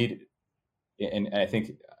we need, and I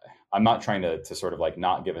think I'm not trying to sort of like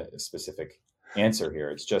not give a specific answer here.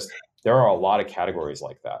 It's just, there are a lot of categories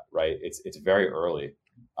like that, right? It's very early,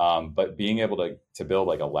 but being able to build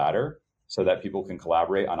like a ladder so that people can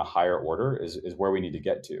collaborate on a higher order is where we need to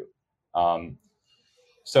get to.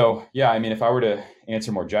 So yeah, I mean, if I were to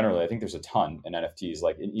answer more generally, I think there's a ton in NFTs,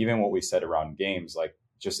 like even what we said around games, like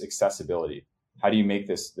just accessibility. How do you make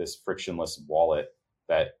this frictionless wallet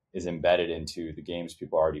that is embedded into the games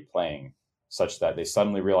people are already playing, such that they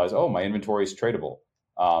suddenly realize, oh, my inventory is tradable?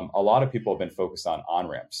 A lot of people have been focused on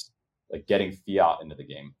on-ramps, like getting fiat into the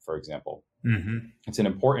game, for example. Mm-hmm. It's an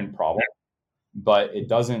important problem, but it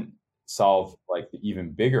doesn't solve like the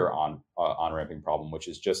even bigger on-ramping problem, which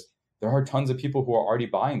is just, there are tons of people who are already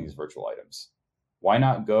buying these virtual items. Why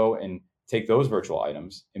not go and take those virtual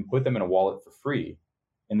items and put them in a wallet for free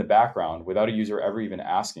in the background without a user ever even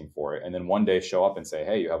asking for it, and then one day show up and say,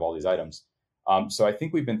 hey, you have all these items. So I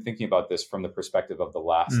think we've been thinking about this from the perspective of the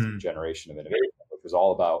last generation of innovation, which was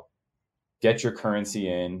all about get your currency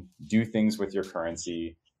in, do things with your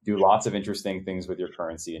currency, do lots of interesting things with your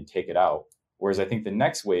currency and take it out. Whereas I think the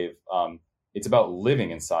next wave, it's about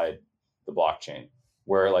living inside the blockchain,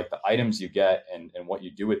 where like the items you get and what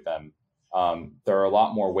you do with them, there are a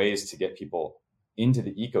lot more ways to get people into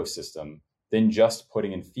the ecosystem than just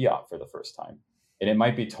putting in fiat for the first time. And it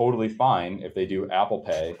might be totally fine if they do Apple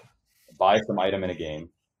Pay, buy some item in a game,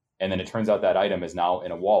 and then it turns out that item is now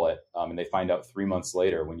in a wallet, and they find out 3 months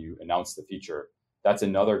later when you announce the feature. That's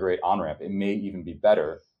another great on-ramp. It may even be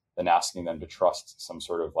better than asking them to trust some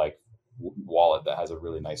sort of like wallet that has a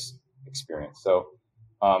really nice experience. So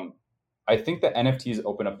I think that NFTs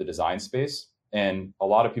open up the design space, and a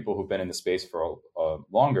lot of people who've been in the space for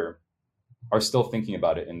longer are still thinking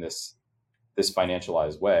about it in this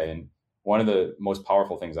financialized way. And one of the most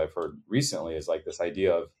powerful things I've heard recently is like this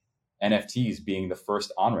idea of NFTs being the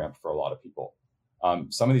first on-ramp for a lot of people.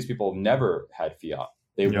 Some of these people never had fiat.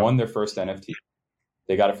 They won their first NFT.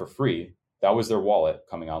 They got it for free. That was their wallet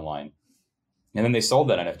coming online. And then they sold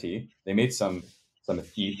that NFT. They made some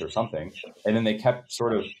ETH or something, and then they kept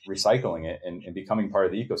sort of recycling it and becoming part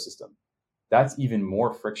of the ecosystem. That's even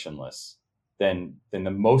more frictionless than the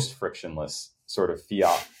most frictionless sort of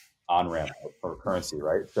fiat on-ramp for currency,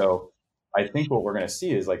 right? So I think what we're going to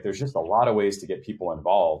see is like there's just a lot of ways to get people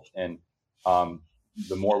involved, and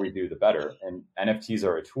the more we do, the better. And NFTs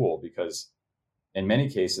are a tool because in many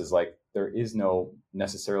cases, like there is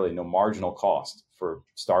necessarily no marginal cost for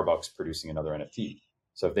Starbucks producing another NFT.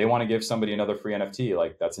 So if they want to give somebody another free NFT,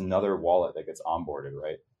 like that's another wallet that gets onboarded,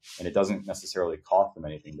 right? And it doesn't necessarily cost them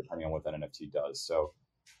anything depending on what that NFT does. So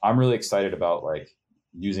I'm really excited about like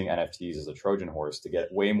using NFTs as a Trojan horse to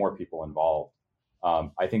get way more people involved.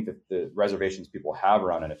 I think that the reservations people have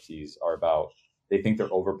around NFTs are about, they think they're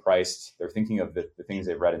overpriced. They're thinking of the things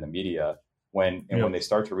they've read in the media, when they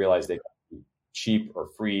start to realize they can be cheap or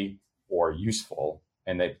free or useful,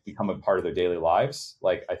 and they become a part of their daily lives,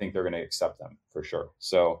 like I think they're going to accept them for sure.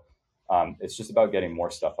 So it's just about getting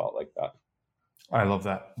more stuff out like that. I love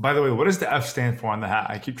that. By the way, what does the F stand for on the hat?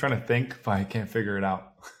 I keep trying to think, but I can't figure it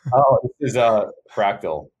out. Oh, this is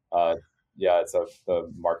Fractal. Yeah, it's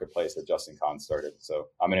the marketplace that Justin Kahn started. So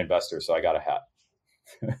I'm an investor, so I got a hat.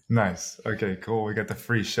 Nice. Okay, cool. We got the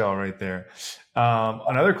free shell right there.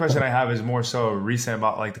 Another question I have is more so recent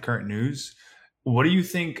about like the current news. What do you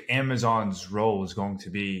think Amazon's role is going to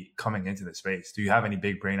be coming into the space? Do you have any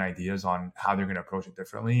big brain ideas on how they're going to approach it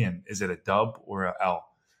differently? And is it a dub or a L,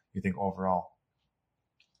 you think, overall?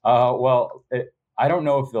 I don't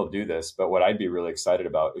know if they'll do this, but what I'd be really excited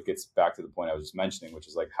about, it gets back to the point I was just mentioning, which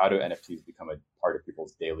is like, how do NFTs become a part of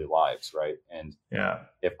people's daily lives, right? And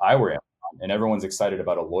if I were Amazon, and everyone's excited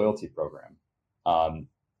about a loyalty program,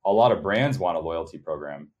 a lot of brands want a loyalty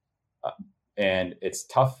program, and it's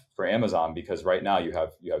tough for Amazon because right now you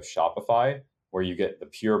have Shopify where you get the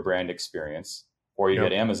pure brand experience, or you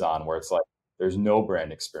get Amazon where it's like there's no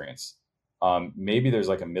brand experience. Maybe there's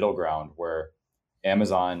like a middle ground where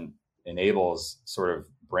Amazon enables sort of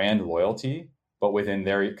brand loyalty, but within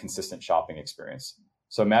their consistent shopping experience.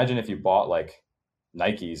 So imagine if you bought like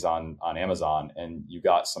Nikes on Amazon and you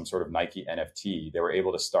got some sort of Nike NFT, they were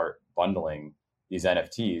able to start bundling these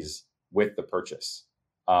NFTs with the purchase.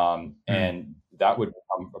 And that would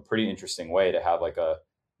become a pretty interesting way to have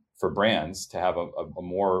for brands to have a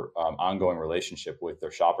more ongoing relationship with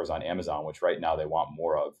their shoppers on Amazon, which right now they want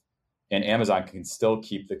more of. And Amazon can still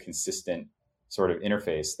keep the consistent sort of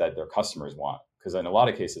interface that their customers want. Because in a lot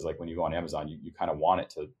of cases, like when you go on Amazon, you kind of want it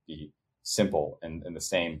to be simple and the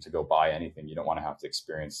same to go buy anything. You don't want to have to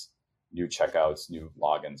experience new checkouts, new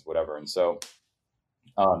logins, whatever. And so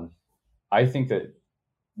I think that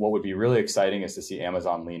what would be really exciting is to see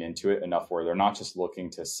Amazon lean into it enough where they're not just looking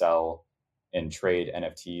to sell and trade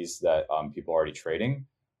NFTs that people are already trading,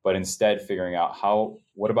 but instead figuring out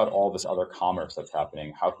what about all this other commerce that's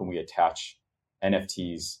happening? How can we attach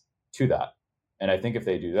NFTs to that? And I think if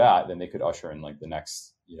they do that, then they could usher in like the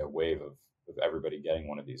next wave of everybody getting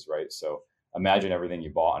one of these, right? So imagine everything you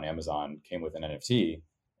bought on Amazon came with an NFT,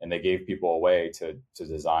 and they gave people a way to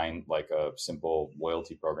design like a simple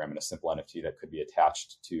loyalty program and a simple NFT that could be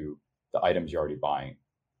attached to the items you're already buying.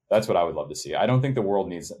 That's what I would love to see. I don't think the world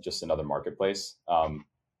needs just another marketplace.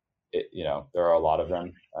 There are a lot of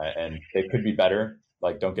them, and they could be better.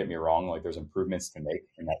 Like, don't get me wrong, like there's improvements to make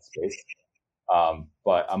in that space.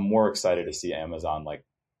 But I'm more excited to see Amazon like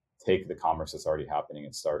take the commerce that's already happening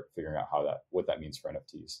and start figuring out what that means for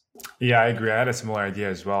NFTs. Yeah, I agree. I had a similar idea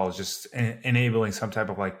as well. Just enabling some type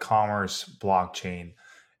of like commerce blockchain,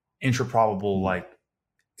 intraprobable like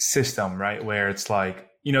system, right? Where it's like,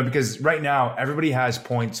 because right now everybody has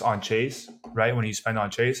points on Chase, right? When you spend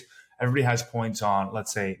on Chase, everybody has points on,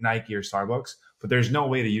 let's say, Nike or Starbucks, but there's no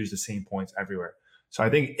way to use the same points everywhere. So I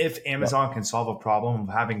think if Amazon can solve a problem of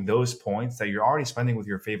having those points that you're already spending with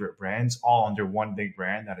your favorite brands all under one big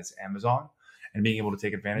brand that is Amazon, and being able to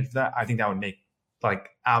take advantage of that, I think that would make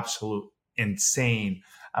like absolute insane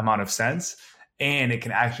amount of sense. And it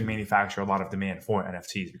can actually manufacture a lot of demand for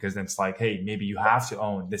NFTs, because then it's like, hey, maybe you have to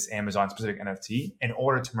own this Amazon specific NFT in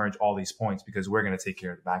order to merge all these points, because we're going to take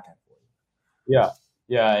care of the back end for you. Yeah.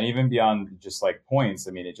 Yeah. And even beyond just like points,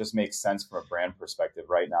 I mean, it just makes sense from a brand perspective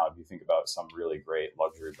right now. If you think about some really great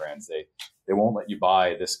luxury brands, they won't let you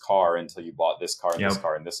buy this car until you bought this car and this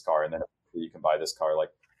car and this car, and then you can buy this car. Like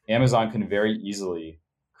Amazon can very easily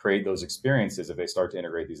create those experiences if they start to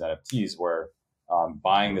integrate these NFTs where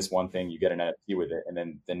buying this one thing, you get an NFT with it. And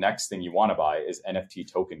then the next thing you want to buy is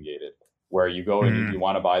NFT token gated, where you go and you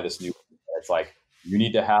want to buy this new, it's like, you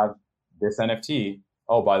need to have this NFT.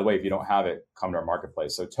 Oh, by the way, if you don't have it, come to our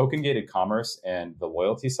marketplace. So token gated commerce and the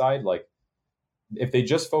loyalty side, like if they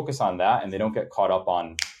just focus on that and they don't get caught up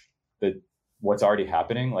on what's already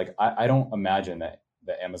happening, like I don't imagine that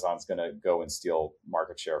Amazon's going to go and steal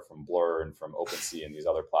market share from Blur and from OpenSea and these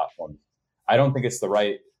other platforms. I don't think it's the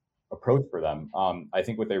right approach for them. I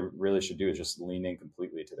think what they really should do is just lean in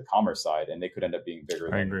completely to the commerce side, and they could end up being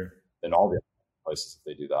bigger than all the other places if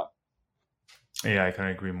they do that. Yeah, I couldn't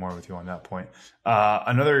agree more with you on that point.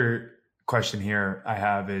 Another question here I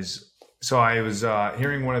have is, so I was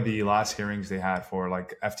hearing one of the last hearings they had for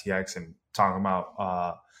like FTX and talking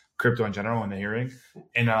about crypto in general in the hearing.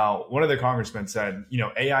 And one of the congressmen said,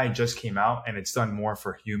 AI just came out and it's done more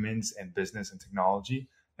for humans and business and technology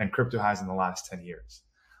than crypto has in the last 10 years.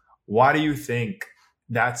 Why do you think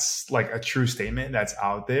that's like a true statement that's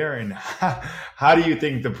out there? And how do you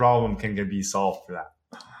think the problem can be solved for that?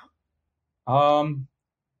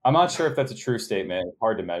 I'm not sure if that's a true statement. It's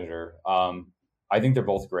hard to measure. I think they're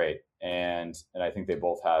both great, and I think they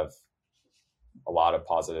both have a lot of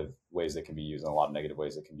positive ways that can be used and a lot of negative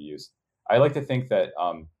ways that can be used. I like to think that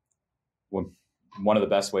when one of the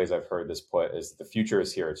best ways I've heard this put is the future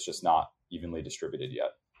is here. It's just not evenly distributed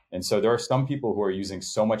yet. And so there are some people who are using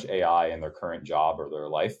so much AI in their current job or their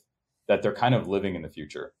life that they're kind of living in the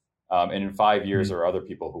future. And in 5 years, there are other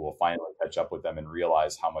people who will finally catch up with them and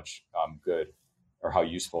realize how much good or how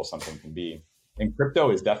useful something can be. And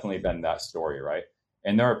crypto has definitely been that story, right?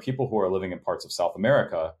 And there are people who are living in parts of South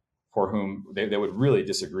America for whom they would really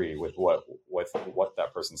disagree with what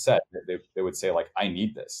that person said. They would say, like, I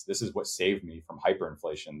need this. This is what saved me from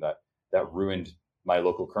hyperinflation that ruined my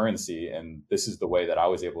local currency. And this is the way that I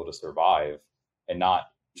was able to survive and not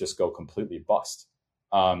just go completely bust.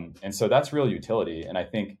 And so that's real utility. And I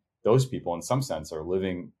think those people, in some sense, are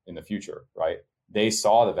living in the future, right? They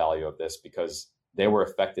saw the value of this because they were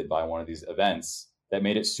affected by one of these events that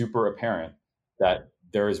made it super apparent that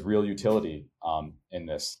there is real utility in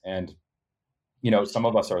this. And, some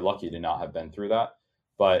of us are lucky to not have been through that,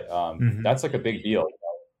 but that's like a big deal.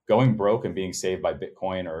 Going broke and being saved by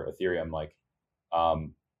Bitcoin or Ethereum, like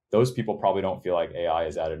those people probably don't feel like AI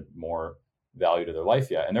has added more value to their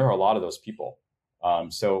life yet. And there are a lot of those people.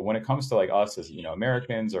 So when it comes to like us as,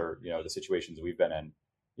 Americans or, the situations we've been in,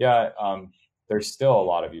 there's still a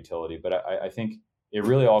lot of utility, but I think it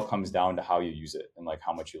really all comes down to how you use it and like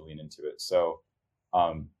how much you lean into it. So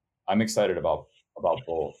I'm excited about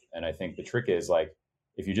both. And I think the trick is, like,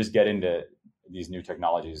 if you just get into these new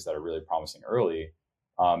technologies that are really promising early,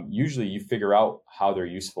 usually you figure out how they're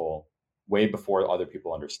useful way before other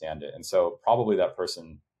people understand it. And so probably that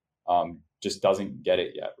person just doesn't get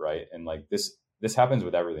it yet, right? And like this happens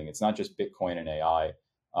with everything. It's not just Bitcoin and AI.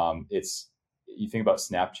 You think about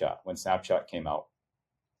Snapchat. When Snapchat came out,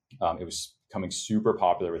 it was becoming super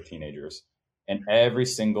popular with teenagers, and every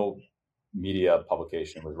single media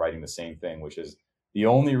publication was writing the same thing, which is the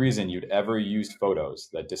only reason you'd ever use photos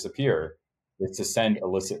that disappear is to send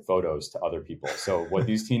illicit photos to other people. So what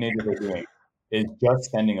these teenagers are doing is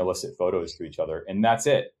just sending illicit photos to each other, and that's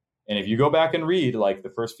it. And if you go back and read, like, the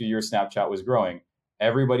first few years Snapchat was growing,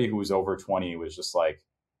 everybody who was over 20 was just like,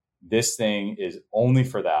 this thing is only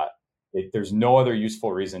for that. There's no other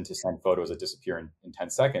useful reason to send photos that disappear in 10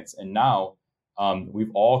 seconds. And now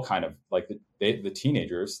we've all kind of, like, the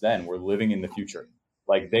teenagers then were living in the future.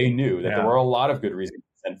 Like, they knew that there were a lot of good reasons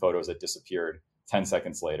to send photos that disappeared 10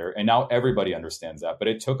 seconds later. And now everybody understands that. But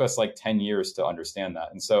it took us like 10 years to understand that.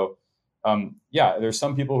 And so, there's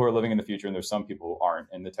some people who are living in the future and there's some people who aren't.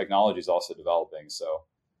 And the technology is also developing. So,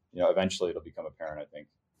 eventually it'll become apparent, I think.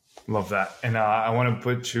 Love that. And I want to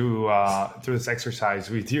put you through this exercise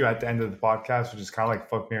we do at the end of the podcast, which is kind of like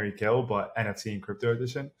Fuck, Marry, Kill, but NFC and crypto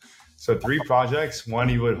edition. So 3 projects, one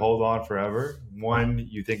you would hold on forever, one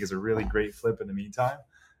you think is a really great flip in the meantime,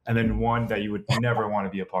 and then one that you would never want to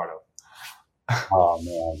be a part of. Oh,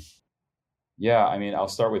 man. Yeah, I mean, I'll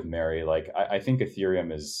start with Mary. Like, I think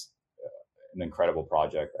Ethereum is an incredible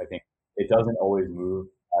project. I think it doesn't always move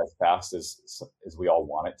as fast as we all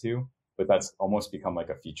want it to, but that's almost become like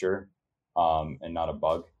a feature and not a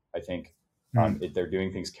bug. I think they're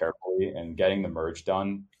doing things carefully, and getting the merge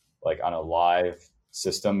done, like, on a live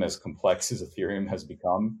system as complex as Ethereum has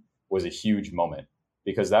become, was a huge moment,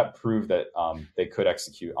 because that proved that they could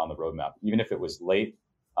execute on the roadmap, even if it was late,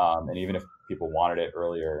 and even if people wanted it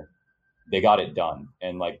earlier, they got it done.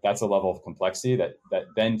 And like, that's a level of complexity that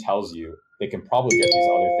then tells you they can probably get these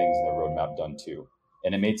other things in the roadmap done too.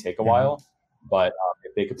 And it may take a while, but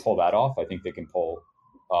if they could pull that off, I think they can pull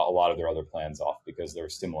a lot of their other plans off, because they're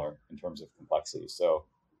similar in terms of complexity. So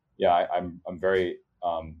yeah, I'm very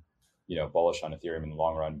bullish on Ethereum in the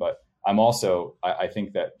long run. But I'm also, I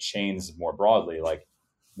think that chains more broadly, like,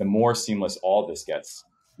 the more seamless all this gets,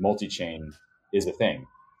 multi-chain is a thing.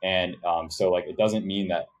 And so, like, it doesn't mean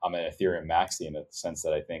that I'm an Ethereum maxi in the sense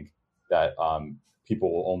that I think that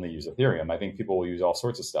people will only use Ethereum. I think people will use all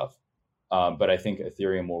sorts of stuff. But I think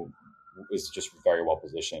Ethereum is just very well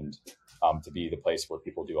positioned to be the place where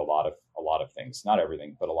people do a lot of things, not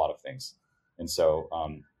everything, but a lot of things. And so,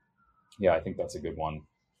 I think that's a good one.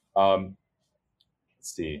 Let's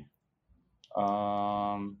see.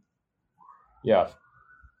 I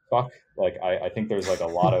think there's like a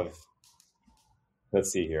lot of, let's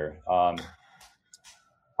see here. I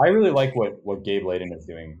really like what Gabe Leydon is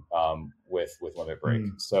doing with Limit Break.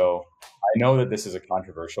 So I know that this is a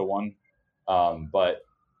controversial one, but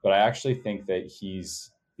I actually think that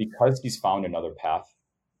because he's found another path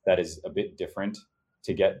that is a bit different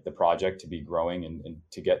to get the project to be growing and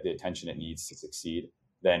to get the attention it needs to succeed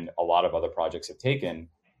than a lot of other projects have taken.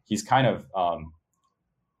 He's kind of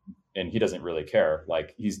and he doesn't really care.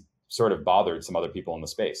 Like he's sort of bothered some other people in the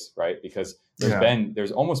space, right? Because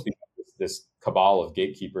there's almost been this cabal of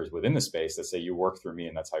gatekeepers within the space that say you work through me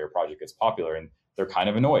and that's how your project gets popular. And they're kind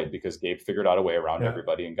of annoyed because Gabe figured out a way around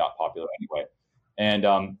everybody and got popular anyway. And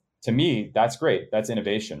to me, that's great. That's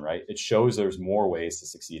innovation, right? It shows there's more ways to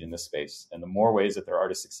succeed in this space. And the more ways that there are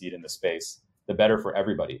to succeed in this space, the better for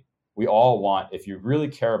everybody. We all want, if you really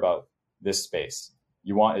care about this space,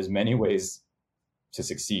 you want as many ways to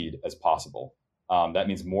succeed as possible. That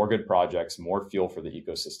means more good projects, more fuel for the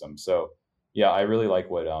ecosystem. So yeah, I really like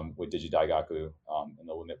what Digidaigaku and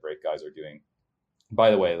the Limit Break guys are doing.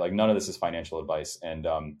 By the way, like none of this is financial advice, and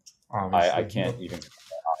I can't even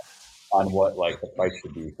on what like the price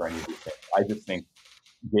should be for any of these things. I just think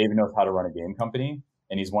Gabe knows how to run a game company,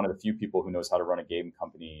 and he's one of the few people who knows how to run a game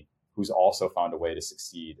company who's also found a way to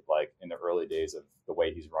succeed, like in the early days of the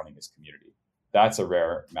way he's running his community. That's a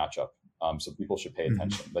rare matchup. So people should pay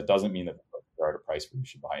attention. That doesn't mean that they're at a price where you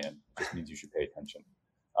should buy in. It just means you should pay attention.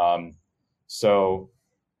 So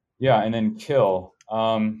yeah, and then Kill.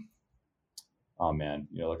 Oh man,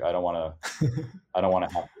 look, I don't want to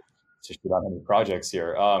have to shoot on any projects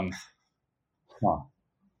here.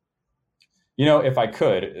 If I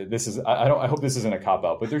could, I hope this isn't a cop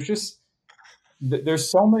out, but there's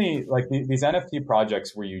so many like these NFT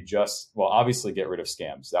projects where you obviously get rid of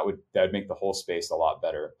scams. That would make the whole space a lot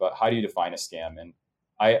better. But how do you define a scam? And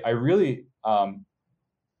I really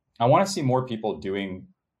I want to see more people doing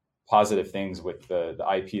positive things with the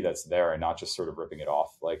IP that's there and not just sort of ripping it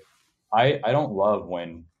off. Like I don't love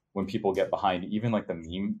when people get behind even like the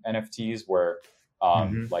meme NFTs where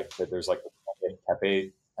like there's like the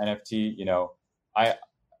Pepe NFT,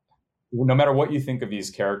 no matter what you think of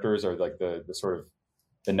these characters or like the sort of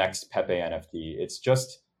the next Pepe NFT,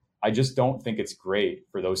 I just don't think it's great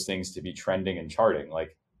for those things to be trending and charting.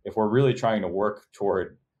 Like if we're really trying to work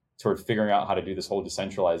toward figuring out how to do this whole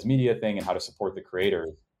decentralized media thing and how to support the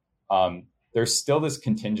creators, there's still this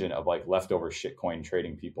contingent of like leftover shitcoin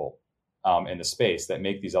trading people in the space that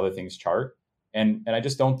make these other things chart. And I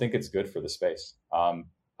just don't think it's good for the space.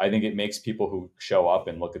 I think it makes people who show up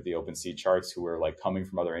and look at the OpenSea charts who are like coming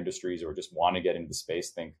from other industries or just want to get into the space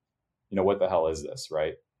think, what the hell is this,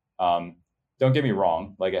 right? Don't get me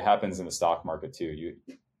wrong. Like it happens in the stock market too.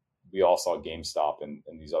 We all saw GameStop and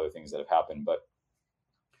these other things that have happened. But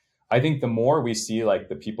I think the more we see like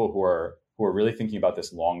the people who are really thinking about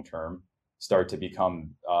this long term start to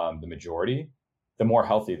become the majority, the more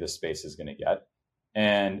healthy this space is going to get.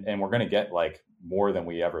 And we're going to get like more than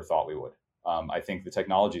we ever thought we would. I think the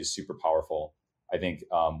technology is super powerful. I think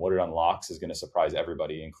what it unlocks is going to surprise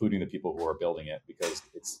everybody, including the people who are building it, because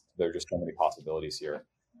there are just so many possibilities here.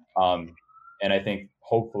 And I think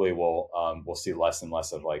hopefully we'll see less and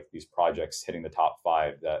less of like these projects hitting the top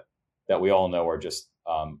 5 that we all know are just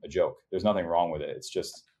a joke. There's nothing wrong with it. It's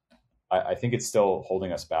just I think it's still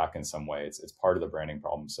holding us back in some way. It's part of the branding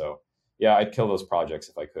problem. So yeah, I'd kill those projects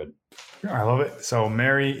if I could. I love it. So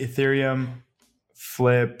marry Ethereum,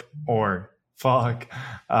 flip or fuck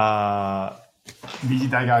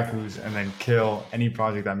Digidaigakus, and then kill any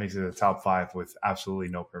project that makes it the top 5 with absolutely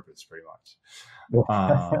no purpose, pretty much.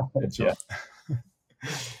 Yeah.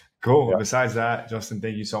 Cool. Yeah. Besides that, Justin,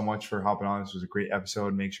 thank you so much for hopping on. This was a great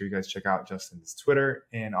episode. Make sure you guys check out Justin's Twitter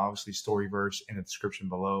and obviously Storyverse in the description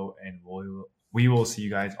below. And we will see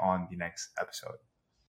you guys on the next episode.